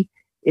 We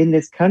in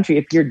this country,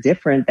 if you're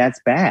different, that's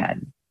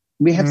bad.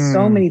 We have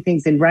so many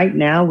things. And right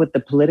now with the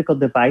political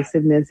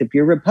divisiveness, if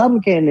you're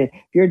Republican, if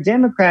you're a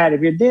Democrat,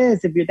 if you're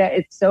this, if you're that,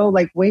 it's so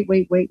wait,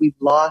 we've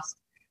lost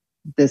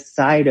the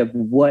sight of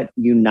what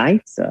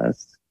unites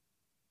us.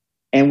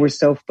 And we're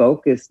so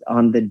focused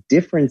on the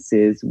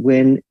differences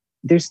when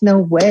there's no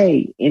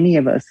way any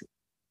of us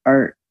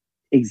are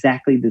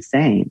exactly the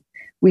same.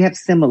 We have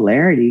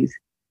similarities,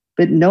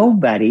 but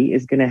nobody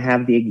is going to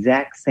have the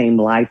exact same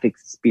life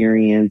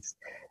experience,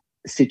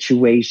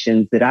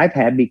 situations that I've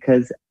had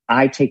because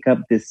I take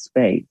up this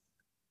space.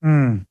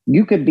 Mm.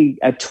 You could be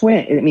a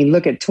twin. I mean,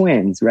 look at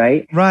twins,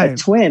 right? Right. A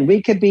twin.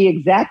 We could be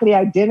exactly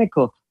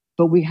identical,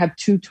 but we have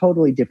two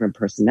totally different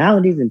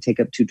personalities and take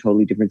up two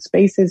totally different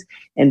spaces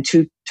and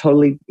two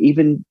totally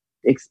even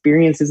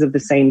experiences of the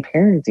same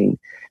parenting.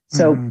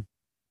 So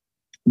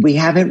we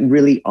haven't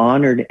really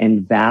honored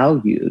and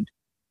valued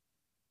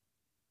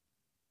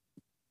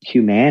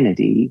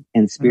humanity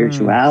and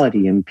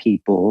spirituality in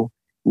people.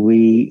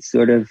 We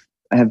sort of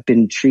have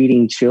been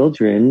treating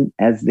children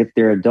as if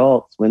they're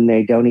adults when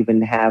they don't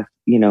even have,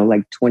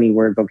 like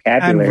 20-word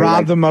vocabulary. And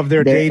rob them of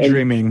their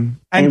daydreaming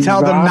and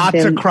tell them not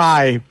to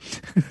cry.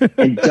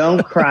 And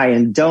don't cry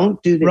and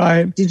don't do that.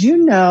 Right. Did you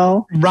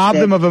know? Rob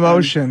them of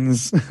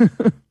emotions.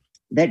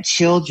 That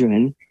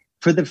children,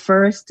 for the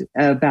first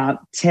about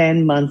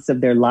 10 months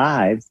of their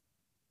lives,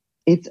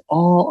 it's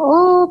all,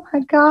 oh my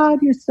God,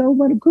 you're so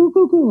wonderful. Goo,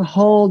 goo, goo.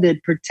 Hold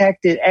it,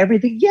 protect it,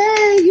 everything.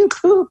 Yay, you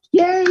pooped.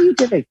 Yay, you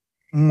did it.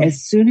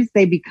 As soon as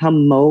they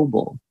become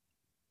mobile,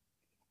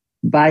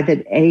 by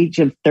the age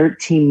of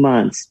 13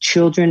 months,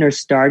 children are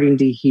starting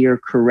to hear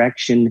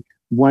correction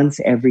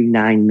once every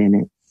 9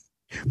 minutes.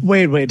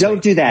 Wait.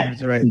 Don't do that.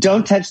 Right.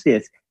 Don't touch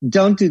this.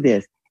 Don't do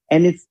this.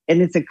 And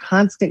it's a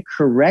constant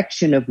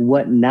correction of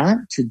what not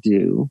to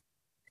do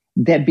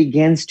that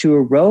begins to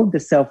erode the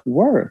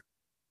self-worth.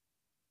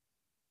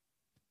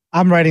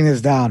 I'm writing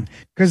this down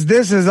because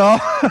this is all.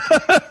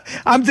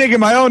 I'm taking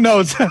my own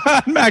notes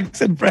on Max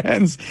and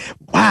Friends.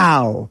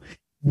 Wow.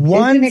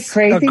 Isn't it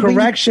crazy? A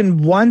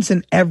correction once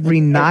in every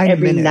 9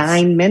 minutes. Every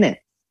 9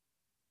 minutes.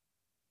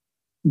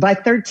 By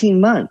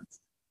 13 months.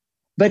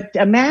 But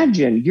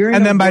imagine you're in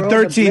and then by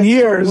 13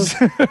 years.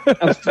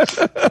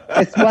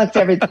 It's once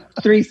every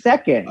 3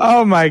 seconds.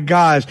 Oh my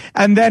gosh.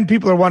 And then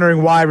people are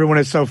wondering why everyone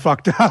is so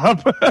fucked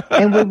up.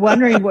 And we're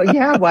wondering,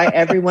 why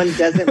everyone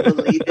doesn't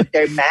believe that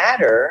they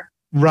matter.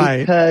 Right.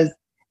 Because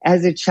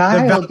as a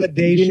child, the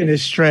validation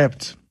is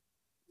stripped.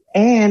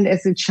 And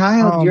as a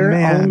child, your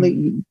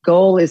only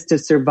goal is to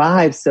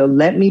survive. So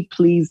let me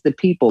please the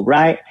people,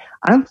 right?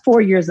 I'm 4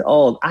 years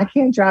old. I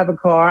can't drive a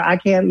car. I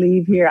can't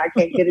leave here. I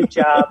can't get a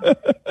job.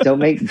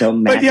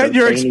 Don't But yet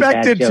you're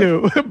expected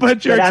to.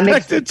 But I'm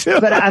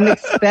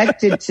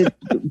expected to.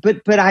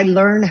 But I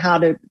learn how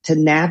to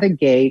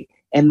navigate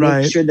and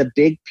make sure the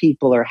big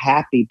people are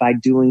happy by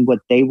doing what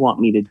they want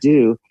me to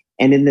do.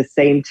 And in the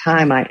same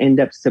time, I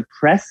end up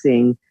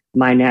suppressing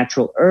my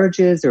natural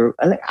urges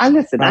I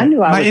knew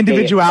I my was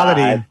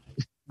individuality. Gay at 5.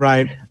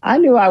 Right. I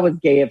knew I was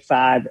gay at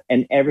 5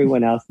 and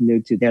everyone else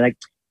knew too. They're like,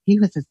 he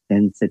was a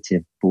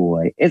sensitive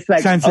boy. It's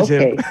like,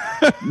 sensitive.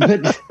 Okay,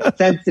 but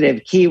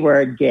sensitive,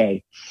 keyword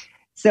gay.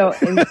 So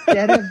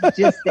instead of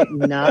just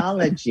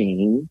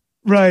acknowledging,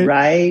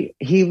 right,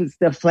 he was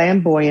the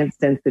flamboyant,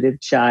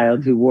 sensitive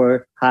child who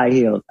wore high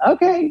heels.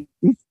 Okay.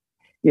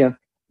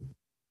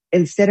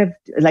 Instead of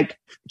like,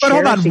 but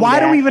hold on, why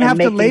do we even have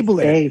to label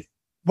it?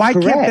 Why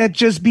can't that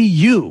just be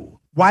you?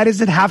 Why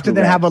does it have to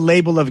then have a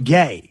label of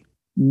gay?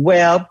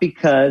 Well,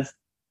 because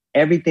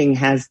everything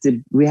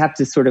we have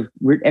to sort of,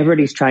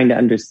 everybody's trying to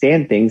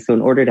understand things. So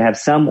in order to have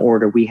some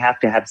order, we have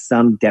to have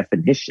some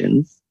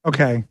definitions.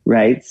 Okay.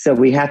 Right. So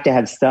we have to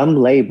have some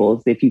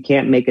labels. If you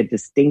can't make a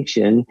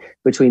distinction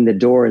between the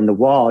door and the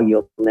wall,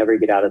 you'll never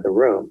get out of the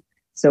room.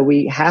 So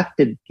we have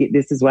to,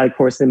 this is why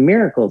Course in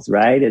Miracles,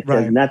 right? It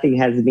says nothing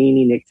has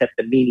meaning except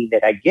the meaning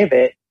that I give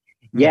it.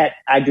 Yet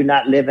I do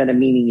not live in a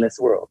meaningless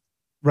world.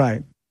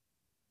 Right.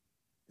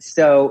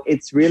 So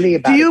it's really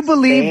about. Do you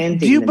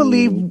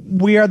believe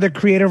we are the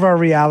creator of our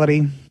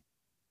reality?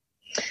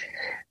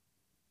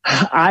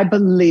 I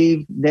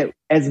believe that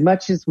as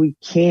much as we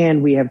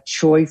can, we have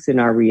choice in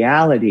our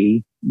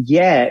reality.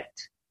 Yet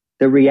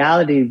the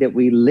reality that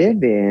we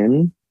live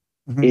in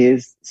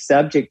is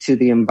subject to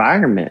the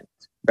environment.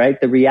 Right.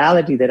 The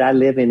reality that I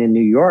live in New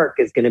York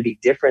is going to be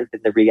different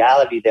than the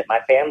reality that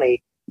my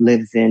family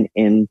lives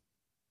in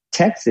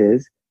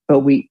Texas,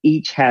 but we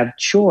each have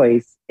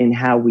choice in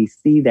how we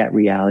see that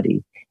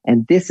reality.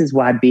 And this is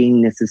why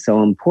beingness is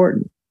so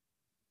important.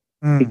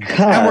 Because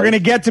and we're going to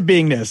get to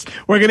beingness.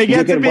 We're going to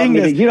get to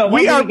beingness.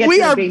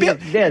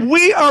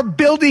 We are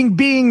building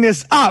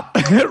beingness up,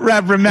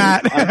 Reverend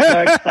Matt. I'm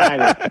so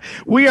excited.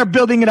 We are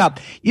building it up.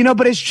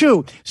 But it's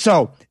true.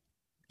 So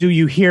do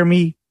you hear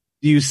me?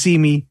 Do you see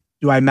me?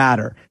 Do I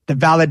matter? The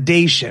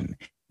validation.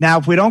 Now,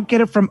 if we don't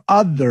get it from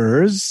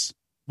others,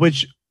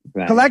 which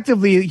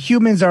collectively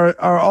humans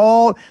are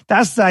all,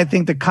 that's, I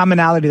think, the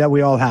commonality that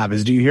we all have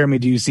is, do you hear me?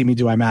 Do you see me?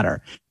 Do I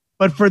matter?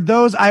 But for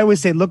those, I always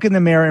say, look in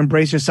the mirror,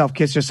 embrace yourself,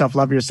 kiss yourself,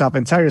 love yourself,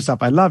 and tell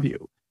yourself, I love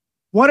you.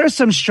 What are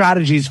some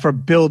strategies for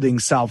building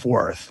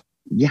self-worth?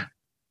 Yeah.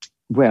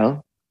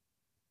 Well,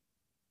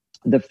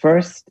 the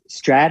first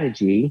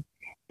strategy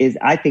is,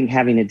 I think,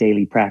 having a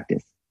daily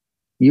practice.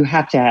 You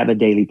have to have a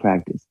daily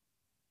practice.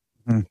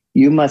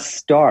 You must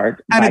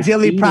start. And a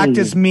daily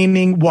practice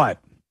meaning what?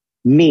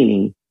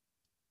 Meaning,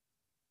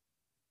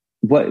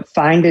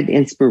 find an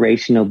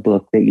inspirational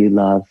book that you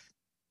love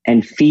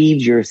and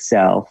feed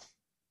yourself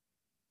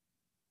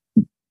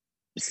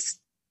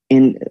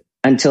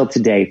until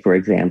today, for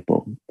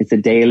example. It's a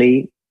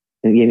daily,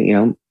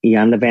 Jan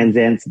de Van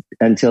Zandt's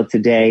until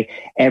today.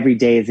 Every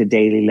day is a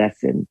daily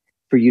lesson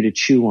for you to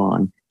chew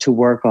on, to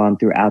work on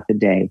throughout the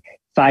day.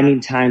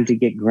 finding time to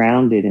get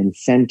grounded and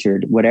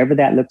centered, whatever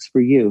that looks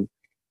for you,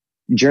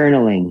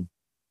 journaling,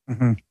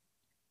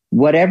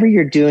 whatever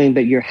you're doing,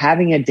 but you're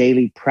having a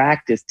daily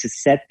practice to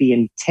set the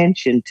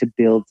intention to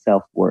build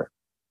self-worth,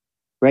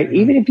 right?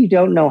 Even if you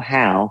don't know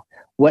how,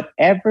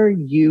 whatever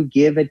you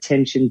give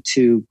attention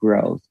to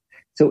grows.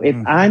 So if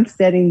I'm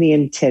setting the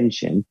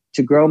intention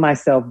to grow my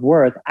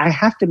self-worth, I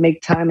have to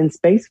make time and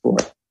space for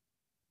it.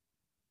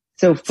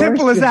 So first,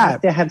 simple as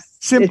that.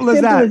 Simple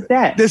as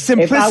that. The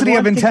simplicity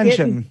of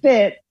intention.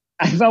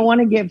 If I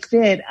want to get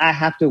fit, I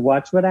have to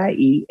watch what I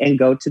eat and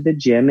go to the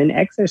gym and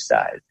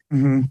exercise.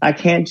 I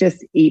can't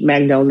just eat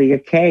magnolia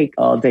cake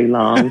all day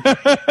long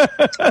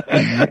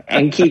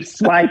and keep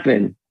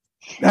swiping.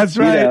 That's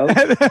right.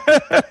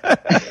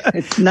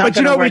 It's not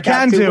going to work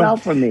out too well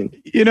for me.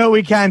 You know what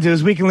we can do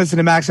is we can listen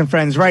to Max and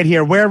Friends right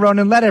here. Where,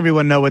 Ronan? Let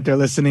everyone know what they're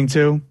listening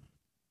to.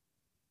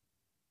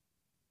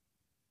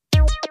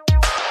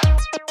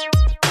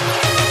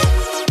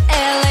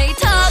 LA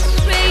Talk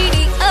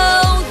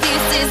Radio,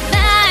 this is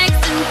Max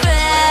and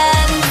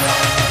Friends.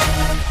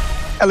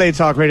 LA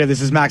Talk Radio,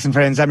 this is Max and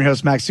Friends. I'm your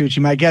host, Max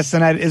Tucci. My guest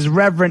tonight is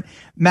Reverend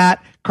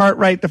Matt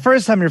Cartwright. The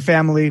first time you're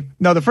friends,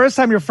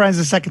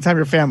 the second time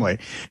you're family.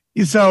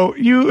 So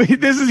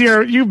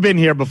you've been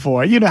here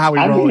before. You know how we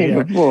roll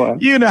here. Before.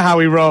 You know how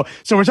we roll.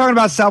 So we're talking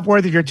about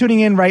self-worth. If you're tuning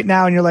in right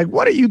now and you're like,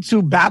 what are you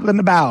two babbling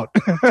about?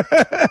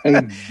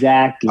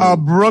 Exactly. A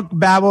brook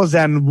babbles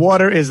and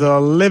water is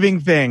a living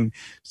thing.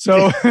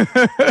 So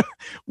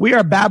we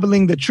are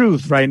babbling the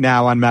truth right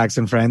now on Max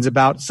and Friends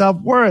about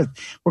self-worth.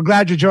 We're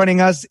glad you're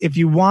joining us. If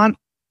you want,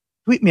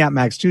 tweet me at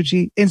Max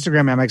Tucci,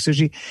 Instagram at Max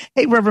Tucci.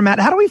 Hey, Reverend Matt,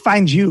 how do we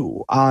find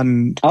you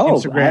on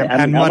Instagram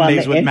and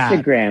Mondays with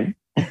Instagram. Matt?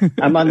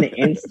 I'm on the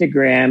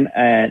Instagram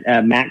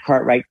at Matt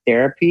Cartwright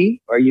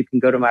Therapy, or you can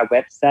go to my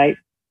website,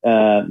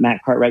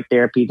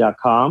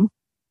 mattcartwrighttherapy.com,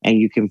 and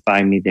you can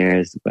find me there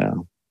as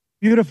well.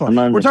 Beautiful.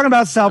 We're talking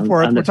about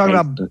self-worth. We're talking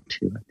Facebook about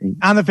too, I think.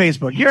 On the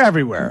Facebook. You're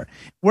everywhere.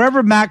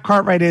 Wherever Matt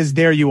Cartwright is,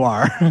 there you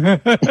are.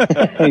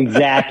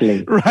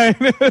 Exactly. Right.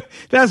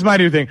 That's my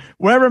new thing.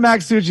 Wherever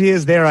Max Tucci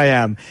is, there I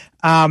am.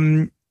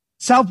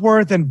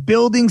 Self-worth and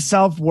building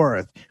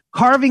self-worth.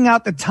 Carving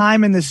out the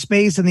time and the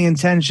space and the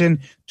intention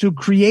to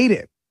create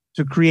it.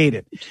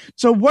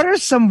 So what are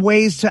some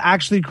ways to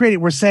actually create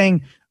it? We're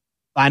saying,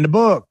 find a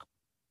book.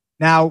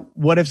 Now,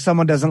 what if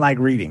someone doesn't like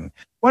reading?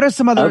 What are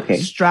some other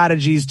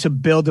strategies to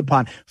build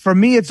upon? For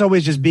me, it's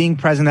always just being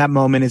present in that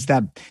moment. It's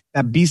that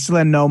be still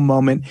and know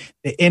moment,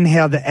 the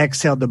inhale, the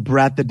exhale, the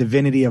breath, the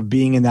divinity of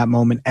being in that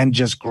moment, and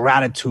just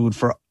gratitude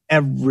for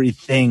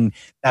everything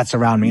that's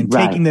around me and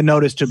taking the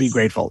notice to be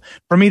grateful.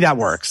 For me, that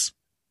works.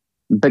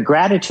 But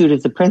gratitude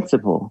is the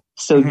principle.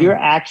 So you're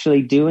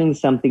actually doing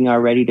something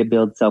already to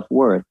build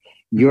self-worth.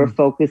 You're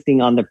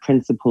focusing on the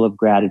principle of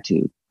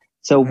gratitude.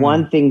 So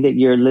one thing that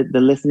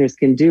the listeners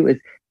can do is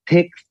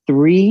pick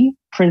 3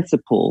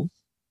 principles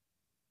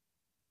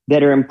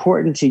that are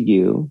important to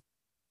you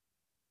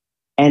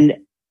and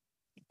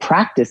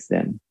practice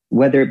them,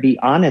 whether it be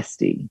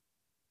honesty,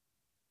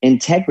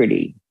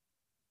 integrity,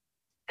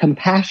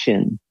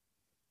 compassion,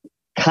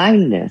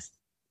 kindness,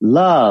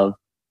 love,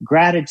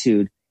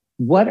 gratitude.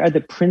 What are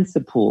the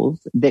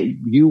principles that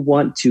you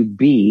want to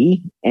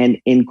be and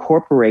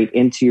incorporate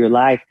into your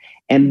life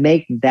and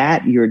make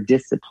that your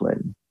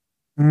discipline?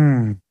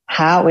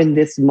 How in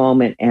this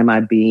moment am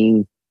I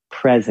being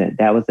present?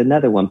 That was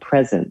another one.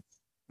 Presence,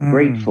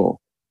 grateful,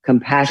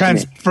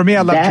 compassionate. For me,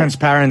 I love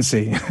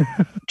transparency.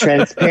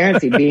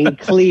 Transparency, being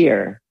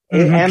clear.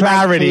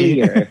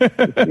 Clarity.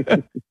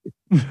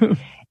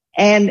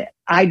 And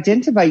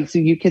identify, so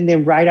you can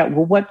then write out,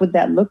 well, what would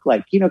that look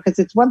like? Because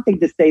it's one thing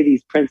to say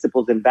these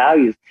principles and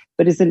values,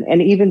 but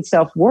and even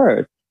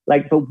self-worth,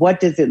 but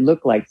what does it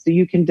look like? So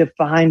you can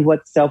define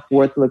what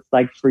self-worth looks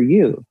like for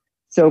you.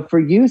 So for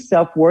you,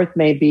 self-worth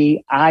may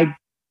be, I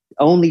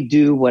only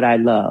do what I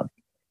love.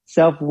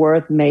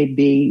 Self-worth may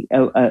be,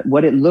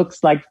 what it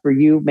looks like for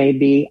you may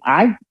be,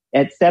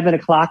 at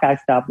 7:00, I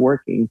stop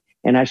working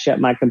and I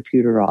shut my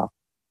computer off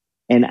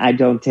and I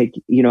don't take,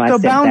 I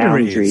set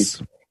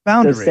boundaries.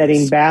 So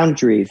setting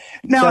boundaries.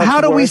 Now,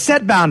 how do we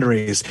set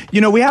boundaries?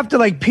 We have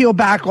to peel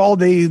back all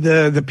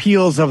the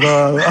peels of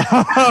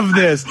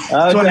this to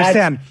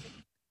understand.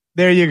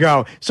 There you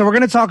go. So we're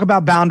going to talk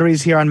about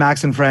boundaries here on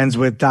Max and Friends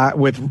with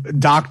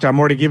Doctor. I'm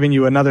already giving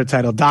you another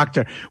title,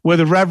 Doctor, with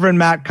Reverend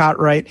Matt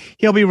Cartwright.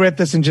 He'll be with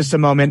us in just a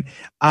moment.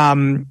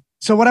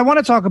 So what I want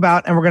to talk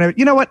about, and we're going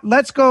to,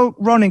 let's go,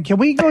 Ronan, can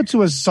we go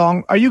to a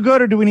song? Are you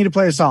good or do we need to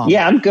play a song?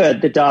 Yeah, I'm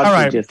good. The dogs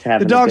are just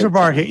having the dogs are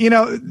barking.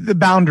 The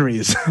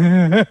boundaries.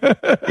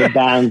 The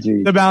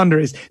boundaries. The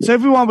boundaries. So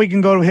if we want, we can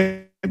go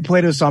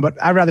play the song,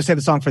 but I'd rather say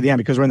the song for the end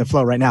because we're in the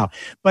flow right now.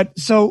 But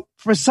so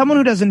for someone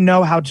who doesn't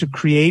know how to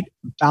create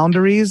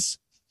boundaries,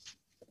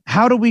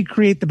 how do we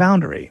create the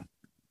boundary?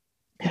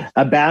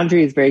 A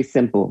boundary is very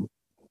simple.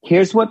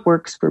 Here's what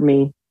works for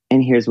me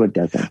And here's what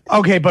doesn't.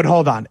 Okay, but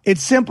hold on.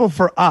 It's simple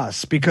for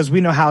us because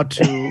we know how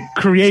to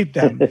create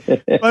them.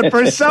 But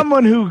for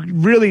someone who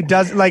really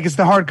does, like, it's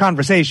the hard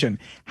conversation.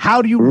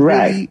 How do you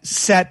really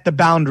set the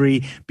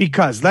boundary?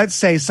 Because let's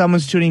say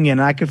someone's tuning in,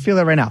 and I can feel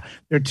it right now.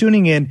 They're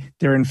tuning in.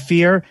 They're in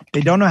fear.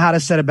 They don't know how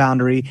to set a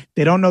boundary.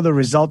 They don't know the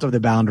result of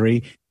the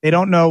boundary. They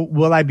don't know,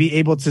 will I be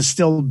able to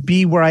still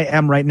be where I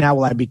am right now?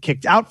 Will I be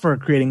kicked out for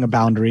creating a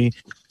boundary?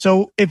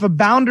 So if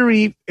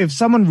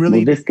someone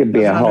really, this could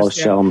be a whole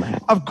show, man.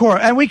 Of course.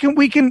 And we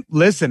can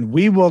listen,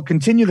 we will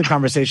continue the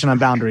conversation on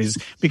boundaries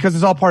because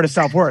it's all part of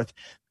self-worth.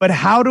 But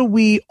how do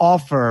we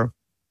offer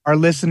our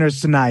listeners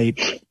tonight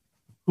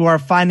who are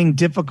finding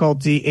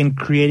difficulty in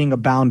creating a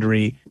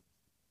boundary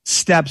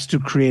steps to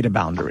create a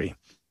boundary?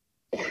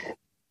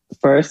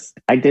 First,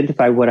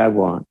 identify what I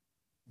want.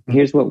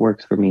 Here's what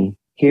works for me.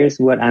 Here's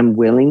what I'm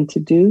willing to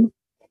do.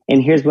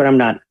 And here's what I'm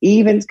not.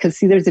 Even because,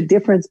 see, there's a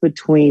difference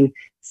between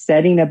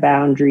setting a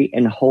boundary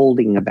and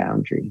holding a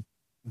boundary.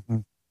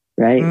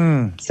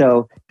 Right?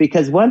 So,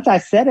 because once I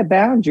set a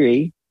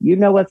boundary, you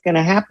know what's going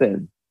to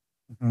happen.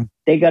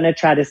 They're going to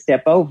try to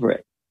step over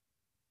it.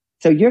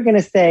 So you're going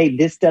to say,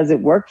 this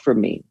doesn't work for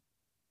me.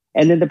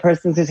 And then the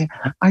person's going to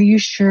say, are you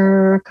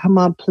sure? Come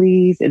on,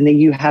 please. And then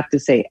you have to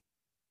say,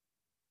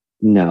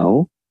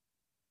 no,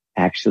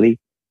 actually,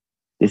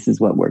 this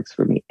is what works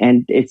for me.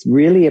 And it's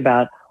really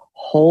about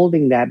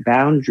holding that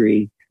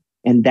boundary.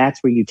 And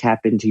that's where you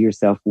tap into your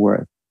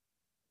self-worth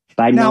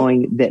by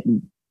knowing that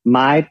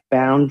my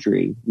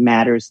boundary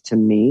matters to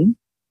me.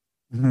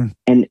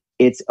 And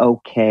it's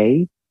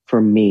okay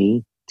for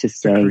me to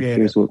say,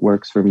 here's what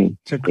works for me.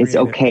 It's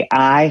okay.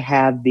 I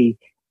have the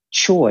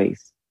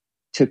choice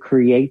to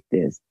create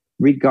this,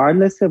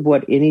 regardless of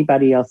what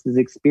anybody else's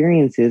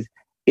experience is.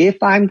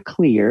 If I'm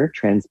clear,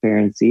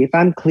 transparency, if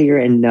I'm clear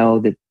and know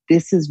that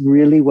this is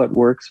really what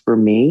works for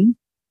me,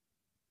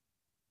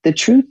 the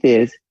truth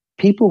is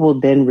people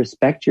will then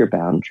respect your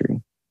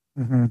boundary,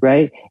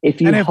 right? If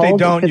they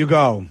don't, you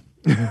go.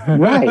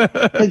 Right.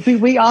 Because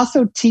we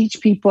also teach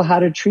people how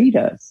to treat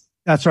us.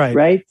 That's right.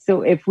 Right.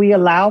 So if we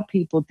allow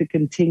people to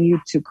continue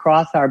to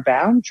cross our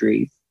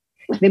boundaries,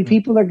 then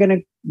people are going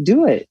to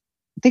do it.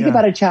 Think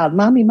about a child.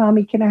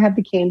 Mommy, can I have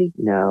the candy?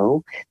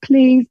 No.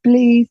 Please,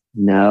 please.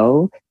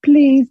 No.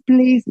 Please,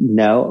 please.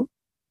 No.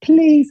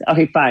 Please.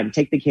 Okay, fine.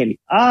 Take the candy.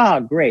 Ah,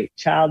 great.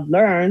 Child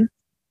learns.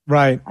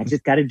 Right. I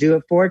just got to do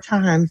it 4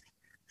 times.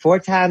 4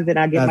 times and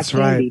I get my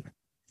candy. Right.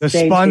 The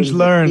sponge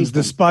learns.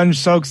 The sponge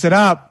soaks it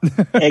up.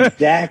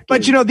 Exactly.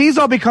 But, these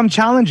all become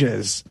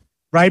challenges,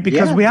 right?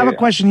 Because we have a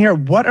question here.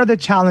 What are the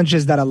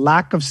challenges that a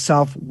lack of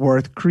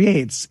self-worth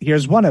creates?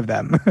 Here's one of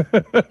them.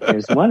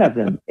 Here's one of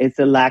them. It's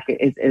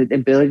it's an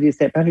ability to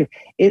set boundaries.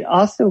 It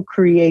also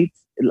creates,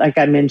 like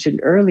I mentioned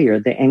earlier,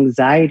 the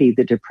anxiety,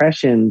 the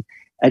depression,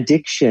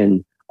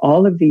 addiction,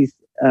 all of these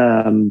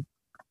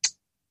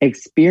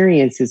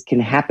experiences can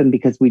happen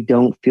because we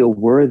don't feel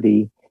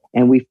worthy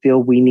and we feel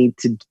we need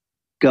to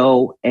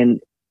go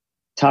and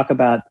talk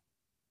about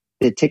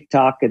the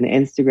TikTok and the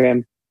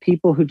Instagram.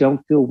 People who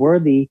don't feel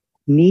worthy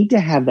need to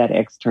have that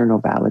external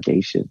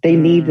validation. They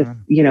need to,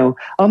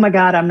 oh my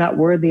God, I'm not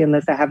worthy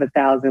unless I have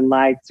 1,000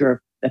 likes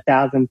or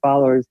 1,000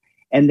 followers.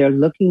 And they're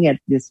looking at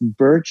this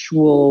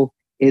virtual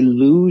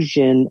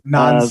illusion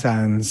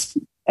nonsense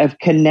of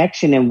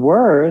connection and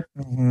worth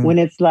when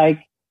it's like,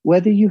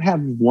 whether you have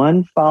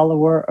 1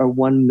 follower or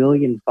 1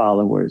 million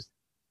followers,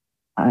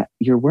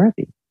 you're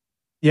worthy.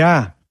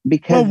 Yeah.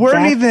 Because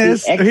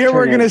worthiness, here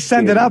we're going to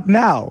send it up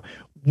now.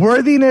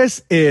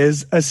 Worthiness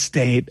is a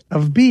state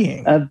of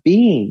being.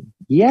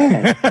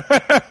 Yes.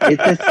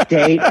 It's a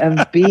state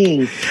of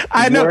being.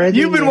 I know.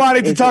 You've been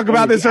wanting to talk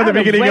about this at the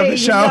beginning of the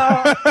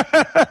show.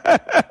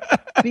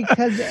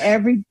 Because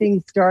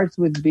everything starts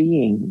with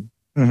being.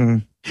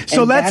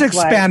 So let's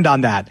expand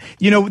on that.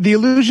 The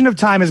illusion of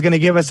time is going to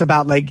give us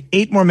about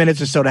 8 more minutes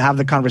or so to have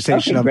the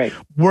conversation of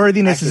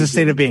worthiness is a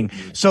state of being.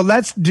 So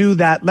let's do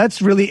that. Let's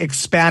really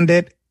expand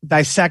it,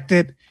 dissect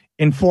it,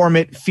 inform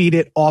it, feed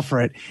it,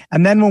 offer it.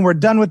 And then when we're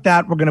done with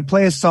that, we're going to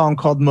play a song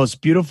called Most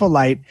Beautiful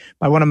Light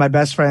by one of my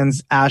best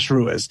friends, Ash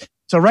Ruiz.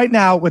 So right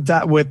now with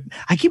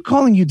I keep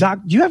calling you doc.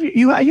 You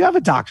have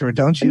a doctorate,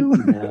 don't you?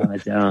 No, I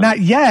don't. Not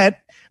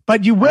yet,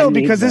 but you will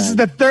because this is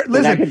the third.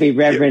 Listen, that could be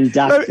Reverend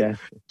Doctor.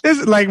 This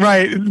is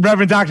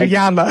Reverend Dr.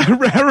 Yanla,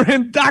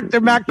 Reverend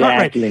Dr. Matt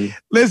Cartwright.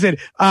 Listen,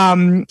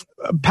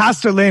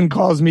 Pastor Lynn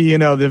calls me,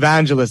 the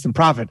evangelist and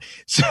prophet.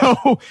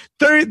 So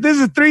this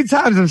is 3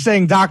 times I'm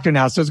saying doctor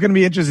now. So it's going to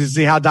be interesting to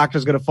see how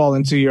doctor's going to fall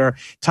into your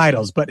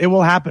titles, but it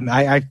will happen.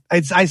 I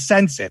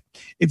sense it.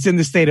 It's in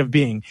the state of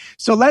being.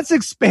 So let's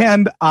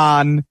expand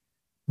on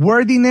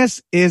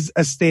worthiness is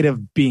a state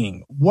of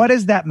being. What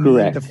does that mean?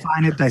 Correct.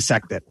 Define it,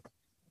 dissect it.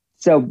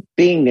 So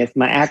beingness,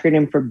 my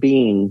acronym for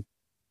being,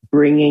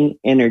 bringing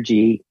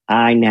energy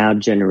I now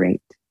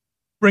generate.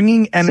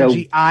 Bringing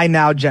energy I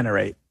now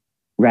generate.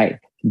 Right.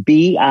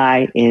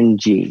 BING.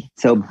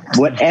 So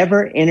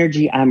whatever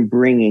energy I'm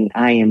bringing,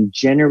 I am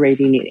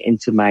generating it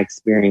into my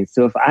experience.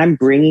 So if I'm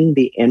bringing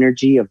the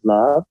energy of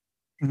love,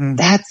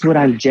 That's what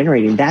I'm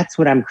generating. That's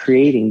what I'm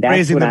creating. That's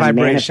Raising what the I'm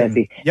vibration.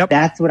 manifesting. Yep.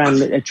 That's what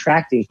I'm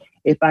attracting.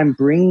 If I'm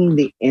bringing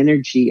the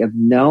energy of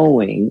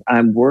knowing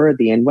I'm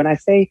worthy, and when I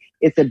say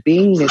it's a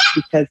beingness,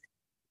 because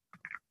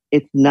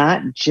it's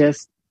not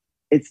just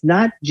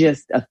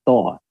a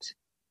thought.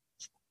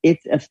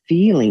 It's a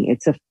feeling.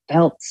 It's a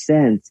felt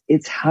sense.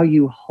 It's how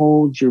you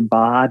hold your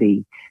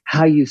body,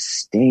 how you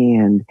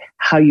stand,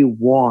 how you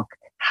walk,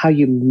 how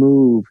you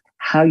move,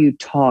 how you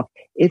talk.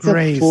 It's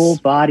Grace. a full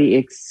body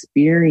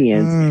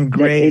experience.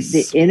 Grace.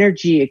 The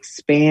energy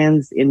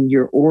expands in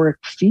your auric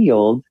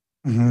field,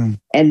 and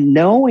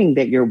knowing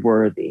that you're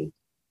worthy.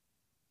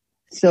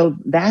 So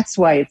that's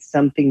why it's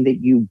something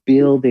that you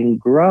build and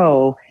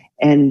grow.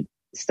 And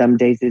some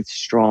days it's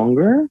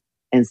stronger,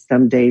 and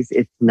some days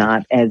it's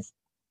not as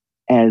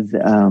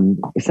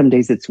some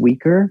days it's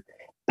weaker,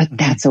 but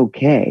that's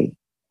okay.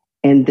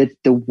 And that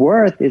the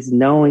worth is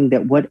knowing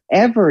that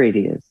whatever it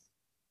is,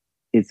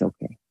 it's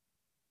okay.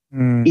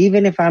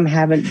 Even if I'm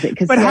having,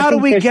 but how do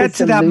we get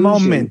to that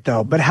moment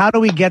though? But how do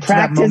we get to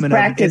that moment?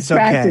 Practice.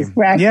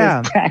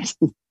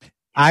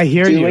 I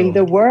hear you. Doing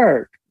the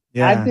work.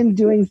 Yeah. I've been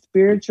doing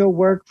spiritual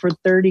work for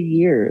 30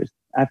 years.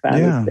 I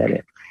finally said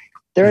it.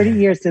 30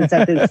 years since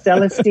I did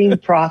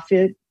Celestine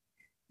Prophet.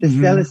 The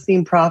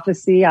Celestine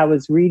Prophecy, I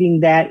was reading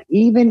that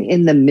even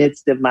in the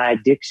midst of my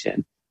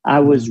addiction. I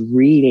was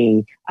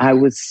reading, I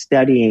was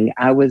studying,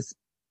 I was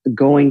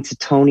going to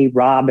Tony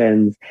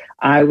Robbins.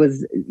 I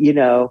was,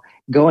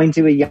 going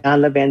to a Jan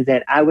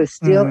Levenzet. I was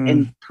still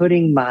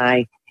putting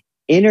my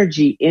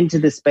energy into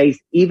the space,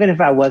 even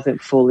if I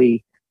wasn't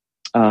fully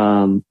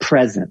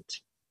present.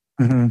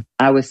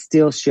 I was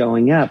still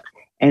showing up.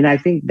 And I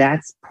think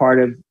that's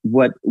part of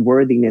what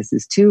worthiness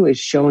is too, is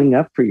showing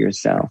up for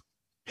yourself.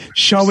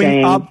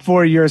 Showing up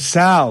for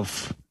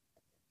yourself.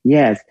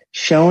 Yes.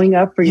 Showing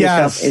up for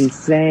yourself and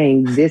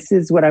saying, this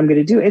is what I'm going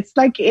to do. It's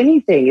like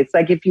anything. It's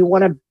like if you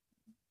want to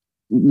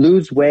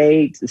lose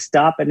weight,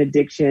 stop an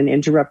addiction,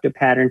 interrupt a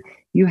pattern,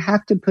 you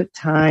have to put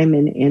time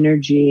and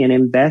energy and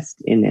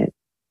invest in it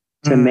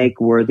to make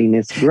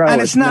worthiness grow.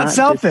 And it's not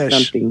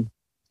selfish.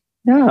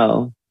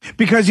 No.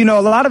 Because, a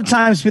lot of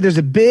times there's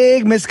a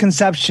big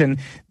misconception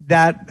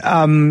that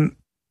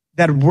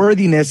that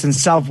worthiness and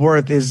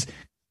self-worth is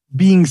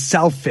being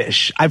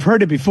selfish. I've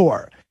heard it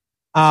before.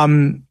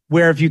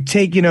 Where if you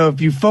take,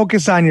 if you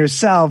focus on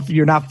yourself,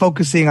 you're not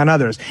focusing on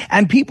others.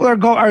 And people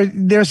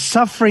they're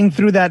suffering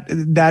through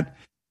that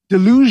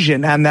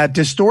delusion and that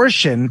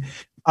distortion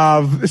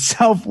of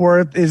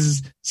self-worth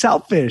is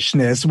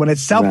selfishness when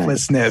it's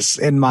selflessness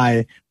in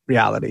my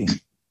reality.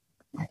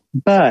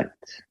 But,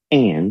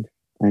 I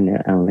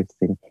don't like to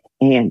say that,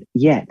 and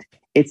yet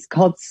it's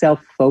called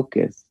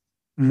self-focus,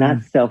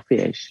 not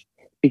selfish,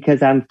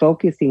 because I'm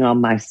focusing on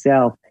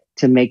myself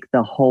to make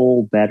the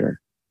whole better.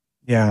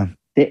 Yeah.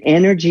 The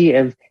energy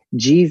of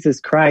Jesus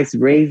Christ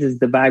raises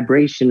the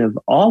vibration of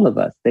all of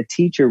us. The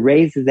teacher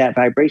raises that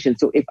vibration.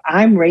 So if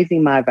I'm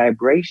raising my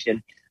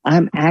vibration,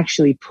 I'm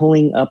actually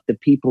pulling up the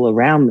people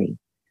around me.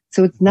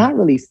 So it's not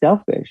really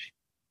selfish.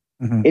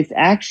 It's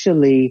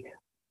actually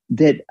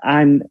that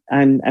I'm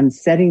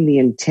setting the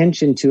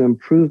intention to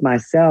improve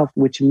myself,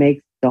 which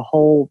makes the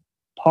whole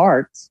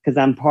parts, because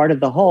I'm part of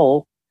the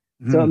whole.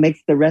 So it makes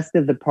the rest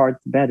of the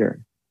parts better.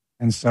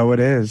 And so it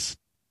is.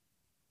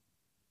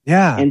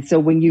 Yeah. And so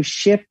when you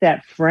shift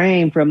that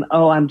frame from,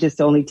 I'm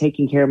just only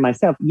taking care of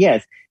myself.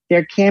 Yes,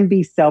 there can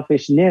be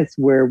selfishness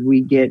where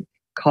we get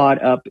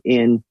caught up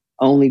in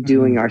only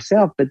doing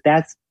ourselves. But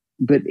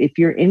if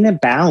you're in a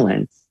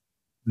balance,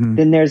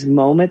 then there's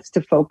moments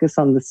to focus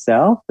on the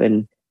self.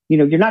 And,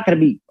 you're not going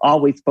to be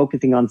always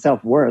focusing on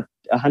self-worth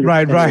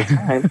 100% of the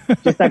time.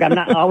 Just like I'm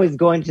not always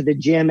going to the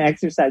gym,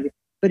 exercising.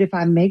 But if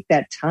I make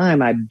that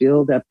time, I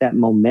build up that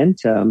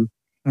momentum.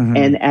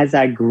 And as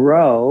I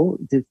grow,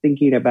 just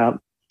thinking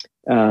about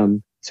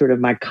sort of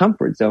my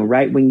comfort zone,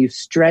 right? When you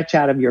stretch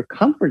out of your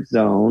comfort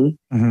zone,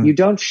 you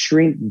don't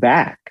shrink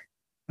back.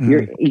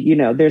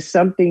 There's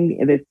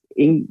something that's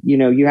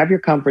you have your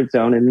comfort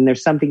zone, and then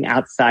there's something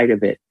outside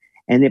of it,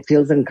 and it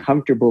feels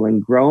uncomfortable,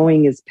 and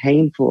growing is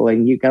painful,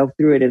 and you go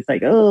through it. It's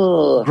like,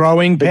 oh,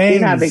 growing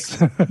pains.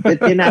 But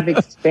then I've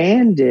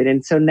expanded.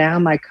 And so now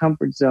my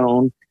comfort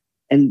zone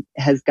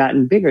has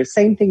gotten bigger.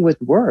 Same thing with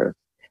worth,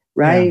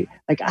 right? Yeah.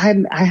 Like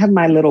I have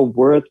my little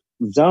worth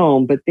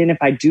zone, but then if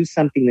I do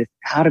something that's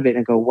out of it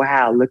and go,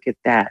 wow, look at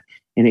that.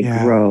 And it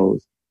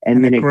grows.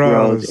 And then it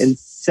grows. And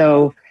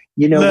so,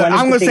 look,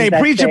 I'm going to say,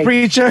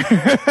 preacher.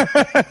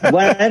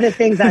 One of the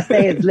things I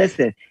say is,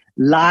 listen,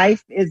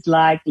 life is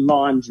like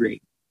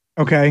laundry.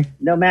 Okay.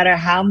 No matter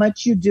how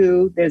much you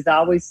do, there's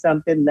always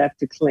something left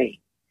to clean.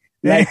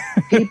 Like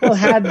people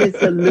have this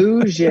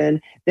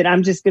illusion that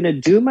I'm just going to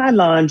do my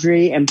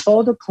laundry and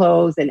fold the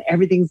clothes and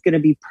everything's going to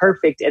be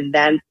perfect and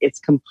then it's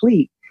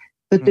complete.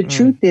 But the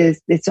truth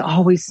is, it's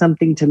always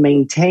something to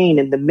maintain.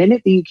 And the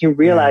minute that you can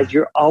realize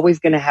you're always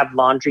going to have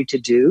laundry to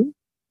do,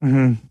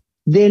 then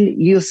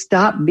you'll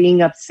stop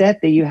being upset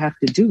that you have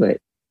to do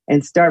it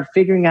and start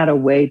figuring out a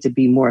way to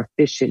be more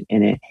efficient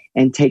in it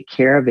and take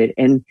care of it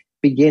and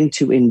begin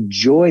to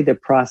enjoy the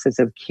process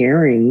of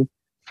caring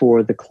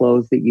for the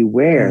clothes that you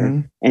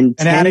wear and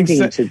tending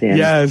to them.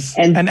 Yes.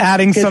 And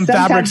adding some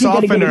fabric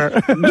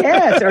softener.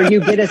 Yes. Or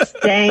you get a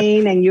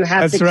stain and you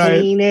have to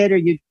clean it, or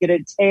you get a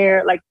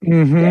tear. Like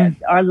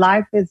our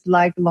life is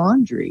like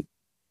laundry.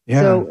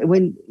 Yeah. So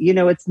when,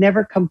 it's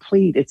never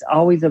complete, it's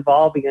always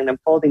evolving and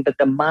unfolding, but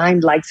the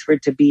mind likes for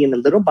it to be in a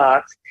little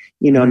box,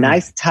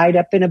 nice, tied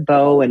up in a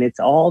bow, and it's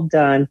all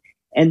done.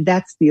 And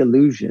that's the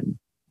illusion.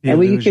 And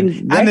when you can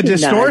and the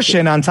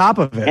distortion on top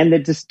of it. And the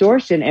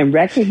distortion, and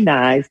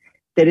recognize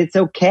that it's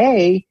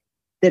okay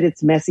that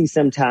it's messy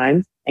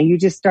sometimes, and you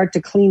just start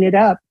to clean it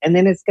up, and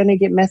then it's going to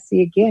get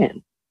messy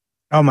again.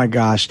 Oh my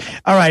gosh.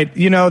 All right.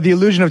 The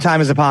illusion of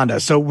time is upon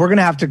us. So we're going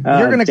to have to,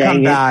 you're going to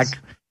come back.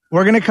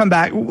 We're going to come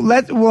back.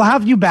 We'll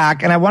have you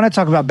back, and I want to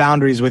talk about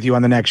boundaries with you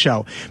on the next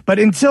show. But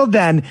until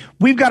then,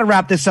 we've got to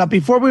wrap this up.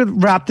 Before we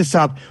wrap this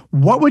up,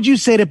 what would you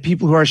say to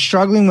people who are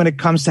struggling when it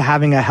comes to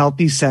having a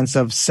healthy sense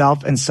of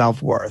self and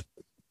self-worth?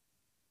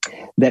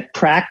 That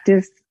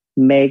practice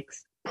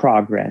makes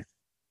progress.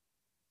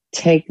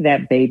 Take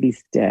that baby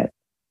step.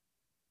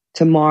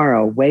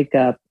 Tomorrow, wake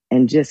up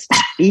and just,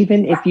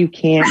 even if you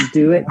can't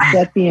do it,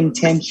 set the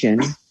intention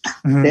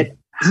that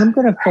I'm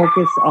going to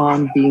focus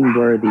on being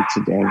worthy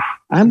today.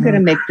 I'm going to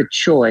make the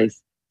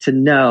choice to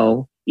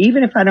know,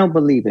 even if I don't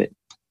believe it,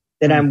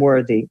 that I'm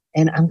worthy.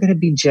 And I'm going to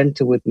be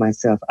gentle with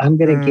myself. I'm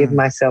going to give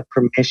myself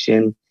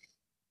permission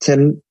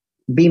to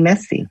be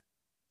messy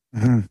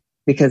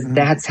because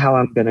that's how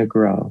I'm going to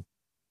grow.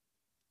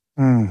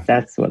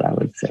 That's what I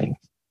would say.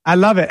 I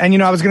love it.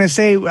 And, I was going to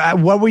say,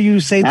 what will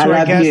you say to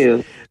our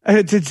guests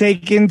to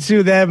take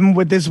into them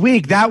with this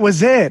week? That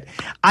was it.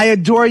 I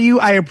adore you.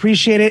 I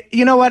appreciate it.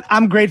 You know what?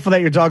 I'm grateful that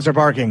your dogs are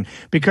barking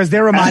because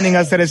they're reminding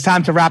us that it's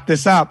time to wrap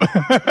this up.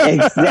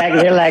 Exactly.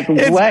 They're like, what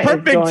it's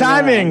perfect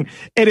timing.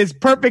 It is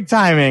perfect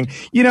timing.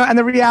 And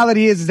the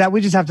reality is that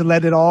we just have to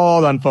let it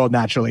all unfold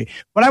naturally.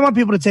 What I want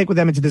people to take with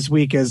them into this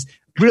week is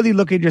really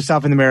look at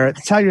yourself in the mirror.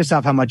 Tell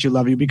yourself how much you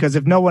love you, because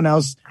if no one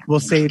else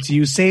will say it to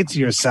you, say it to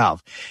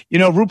yourself.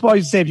 RuPaul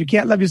used to say, if you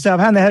can't love yourself,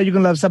 how in the hell you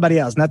can love somebody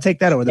else? Now take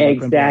that over the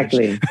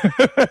Exactly.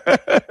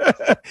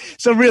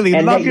 So really,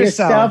 and love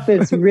yourself.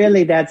 Is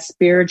really that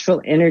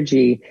spiritual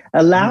energy.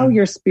 Allow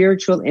your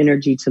spiritual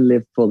energy to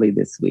live fully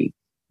this week.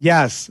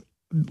 Yes.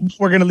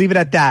 We're going to leave it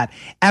at that.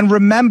 And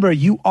remember,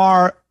 you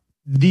are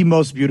the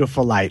most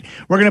beautiful light.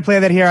 We're going to play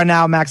that here on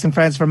Now, Max and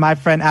Friends, for my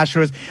friend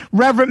Asher's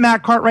Reverend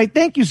Matt Cartwright.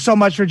 Thank you so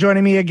much for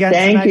joining me again.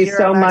 Thank you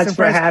so much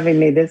for having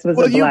me. This was a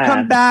blast. Will you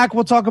come back?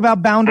 We'll talk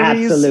about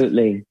boundaries.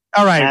 Absolutely.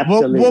 All right.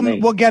 Absolutely.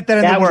 We'll get that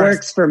in the works. That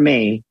works for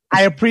me.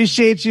 I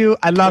appreciate you.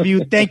 I love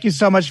you. Thank you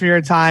so much for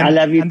your time. I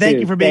love you, and thank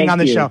you for being on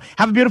the show.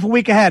 Have a beautiful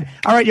week ahead.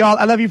 All right, y'all.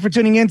 I love you for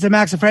tuning in to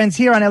Max and Friends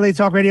here on LA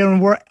Talk Radio,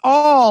 and we're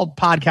all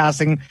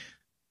podcasting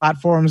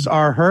platforms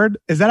are heard.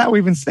 Is that how we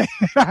even say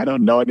it? I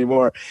don't know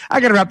anymore. I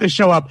got to wrap this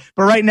show up.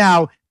 But right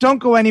now, don't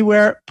go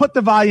anywhere. Put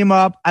the volume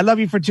up. I love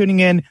you for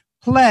tuning in.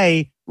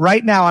 Play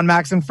right now on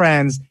Max and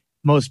Friends,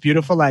 Most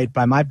Beautiful Light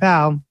by my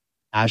pal,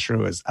 Asher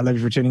Ruiz. I love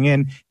you for tuning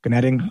in. Good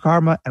night and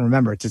karma. And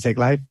remember to take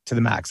life to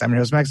the max. I'm your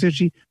host, Max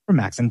Tucci, for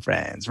Max and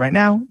Friends. Right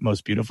now,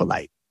 Most Beautiful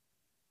Light.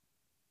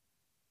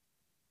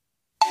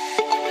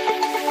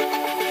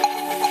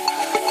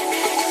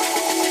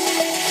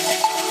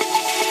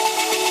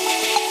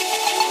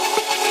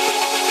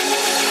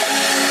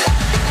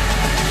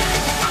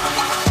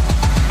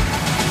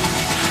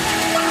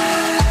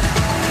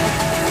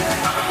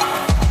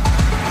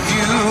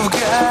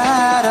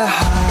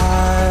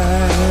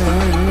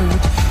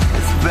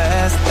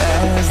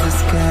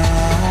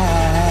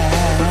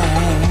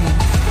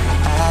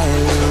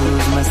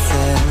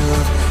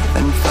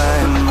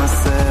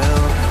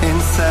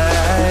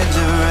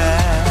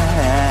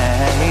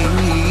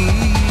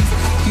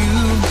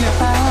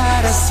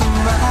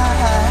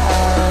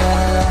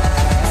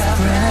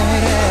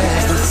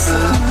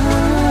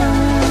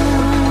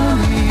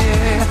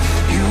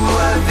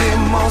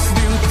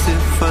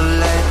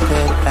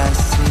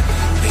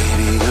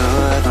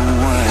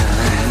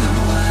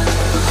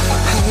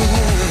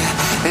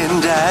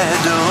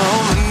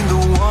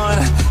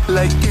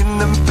 Like in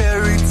them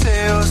fairy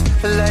tales,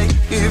 like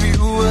if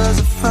you was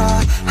a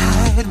frog,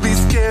 I'd be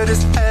scared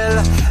as hell,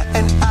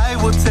 and I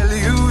will tell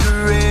you to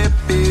rip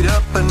it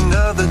up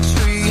another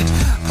tree,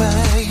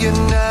 but you're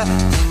not.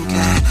 Think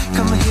I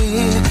come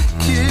here,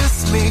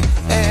 kiss me,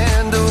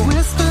 and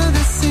whisper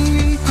the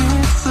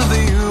secrets of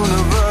the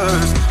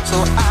universe,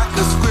 so I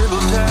could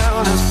scribble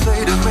down and say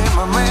to me,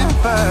 my man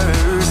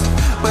first,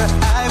 but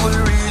I will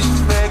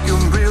respect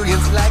your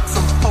brilliance like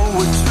some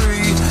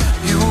poetry.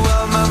 You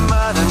are my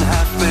modern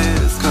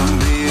happiness, come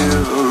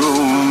here,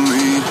 roll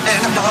me.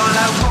 And all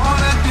I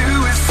wanna do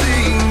is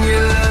sing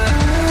your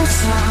love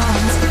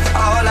song.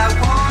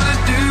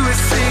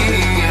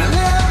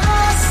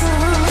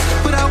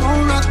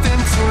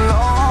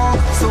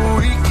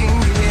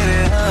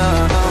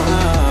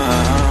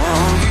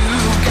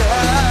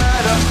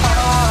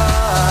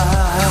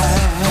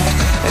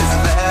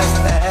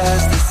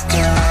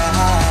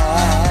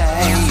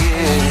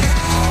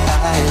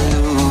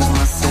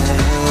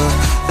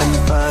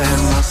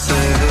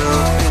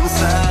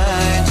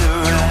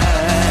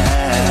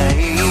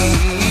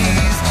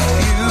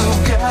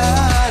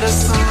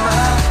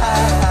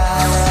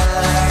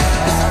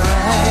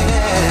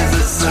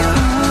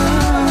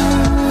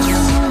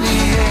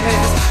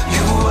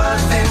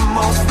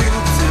 most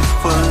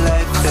beautiful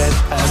light that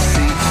I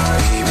see.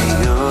 Baby,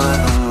 you're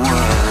the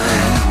one.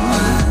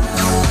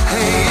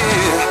 Hey,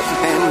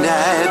 yeah. And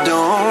I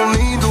don't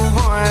need the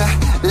one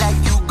like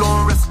you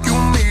gon' rescue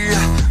me.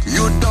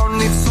 You don't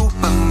need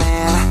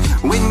Superman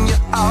when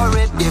you're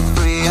already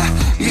free.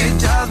 You're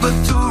just but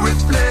to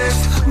replace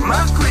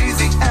my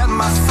crazy and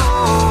my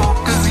soul.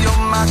 Cause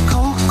you're my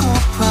Cocoa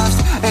Puffs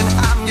and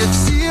I'm your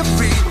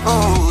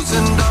Cheerios.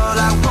 And all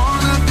I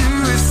wanna do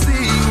is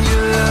sing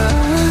your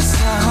love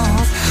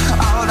songs.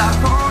 All I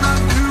wanna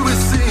do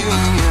is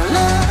sing your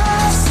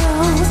love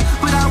songs.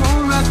 But I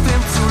won't let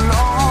them too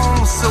long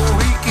so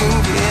we can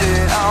get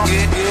it on.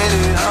 Get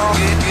it on,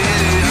 get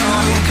it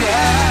on. You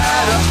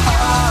got a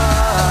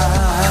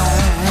heart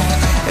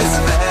as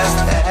vast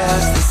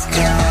as the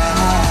sky.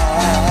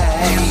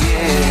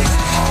 Yes,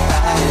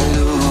 I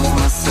lose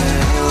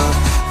myself,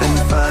 then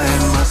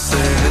find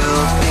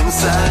myself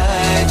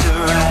inside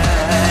your eyes.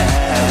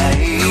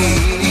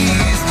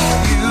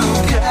 You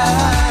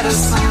got a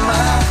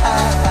smile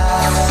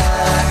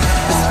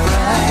as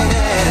bright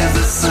as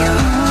the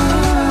sun.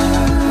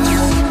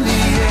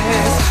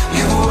 Yes,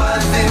 you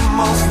are the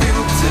most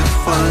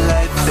beautiful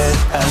light that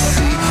I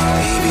see.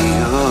 Baby,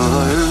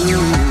 you're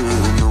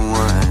the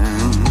one.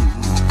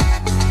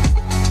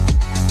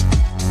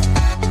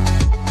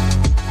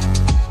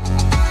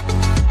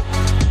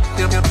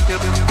 You're the one.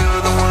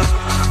 You're the one.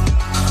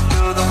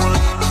 You're the one.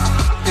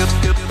 You're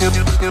the one.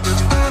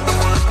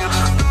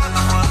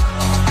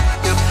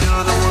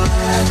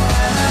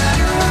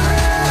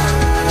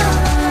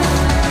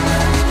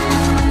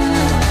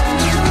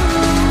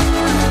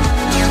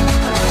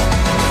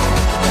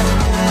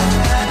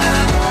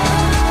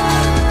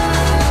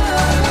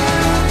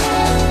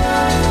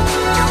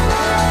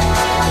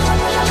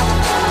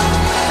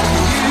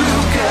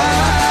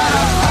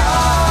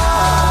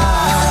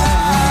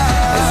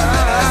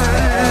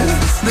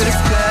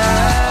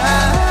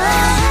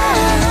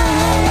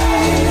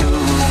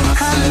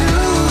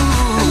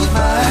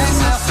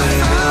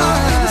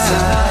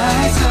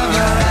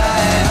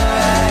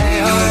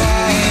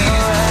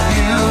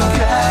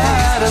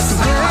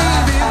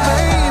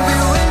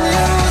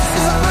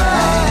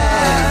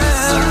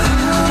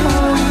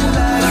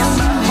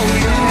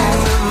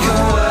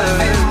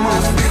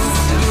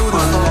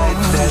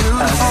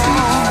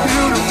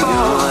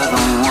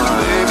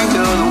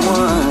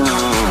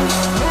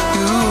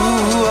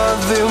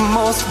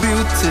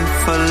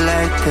 Beautiful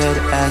light that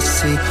I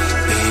see,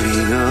 baby,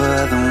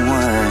 you're the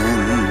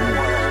one.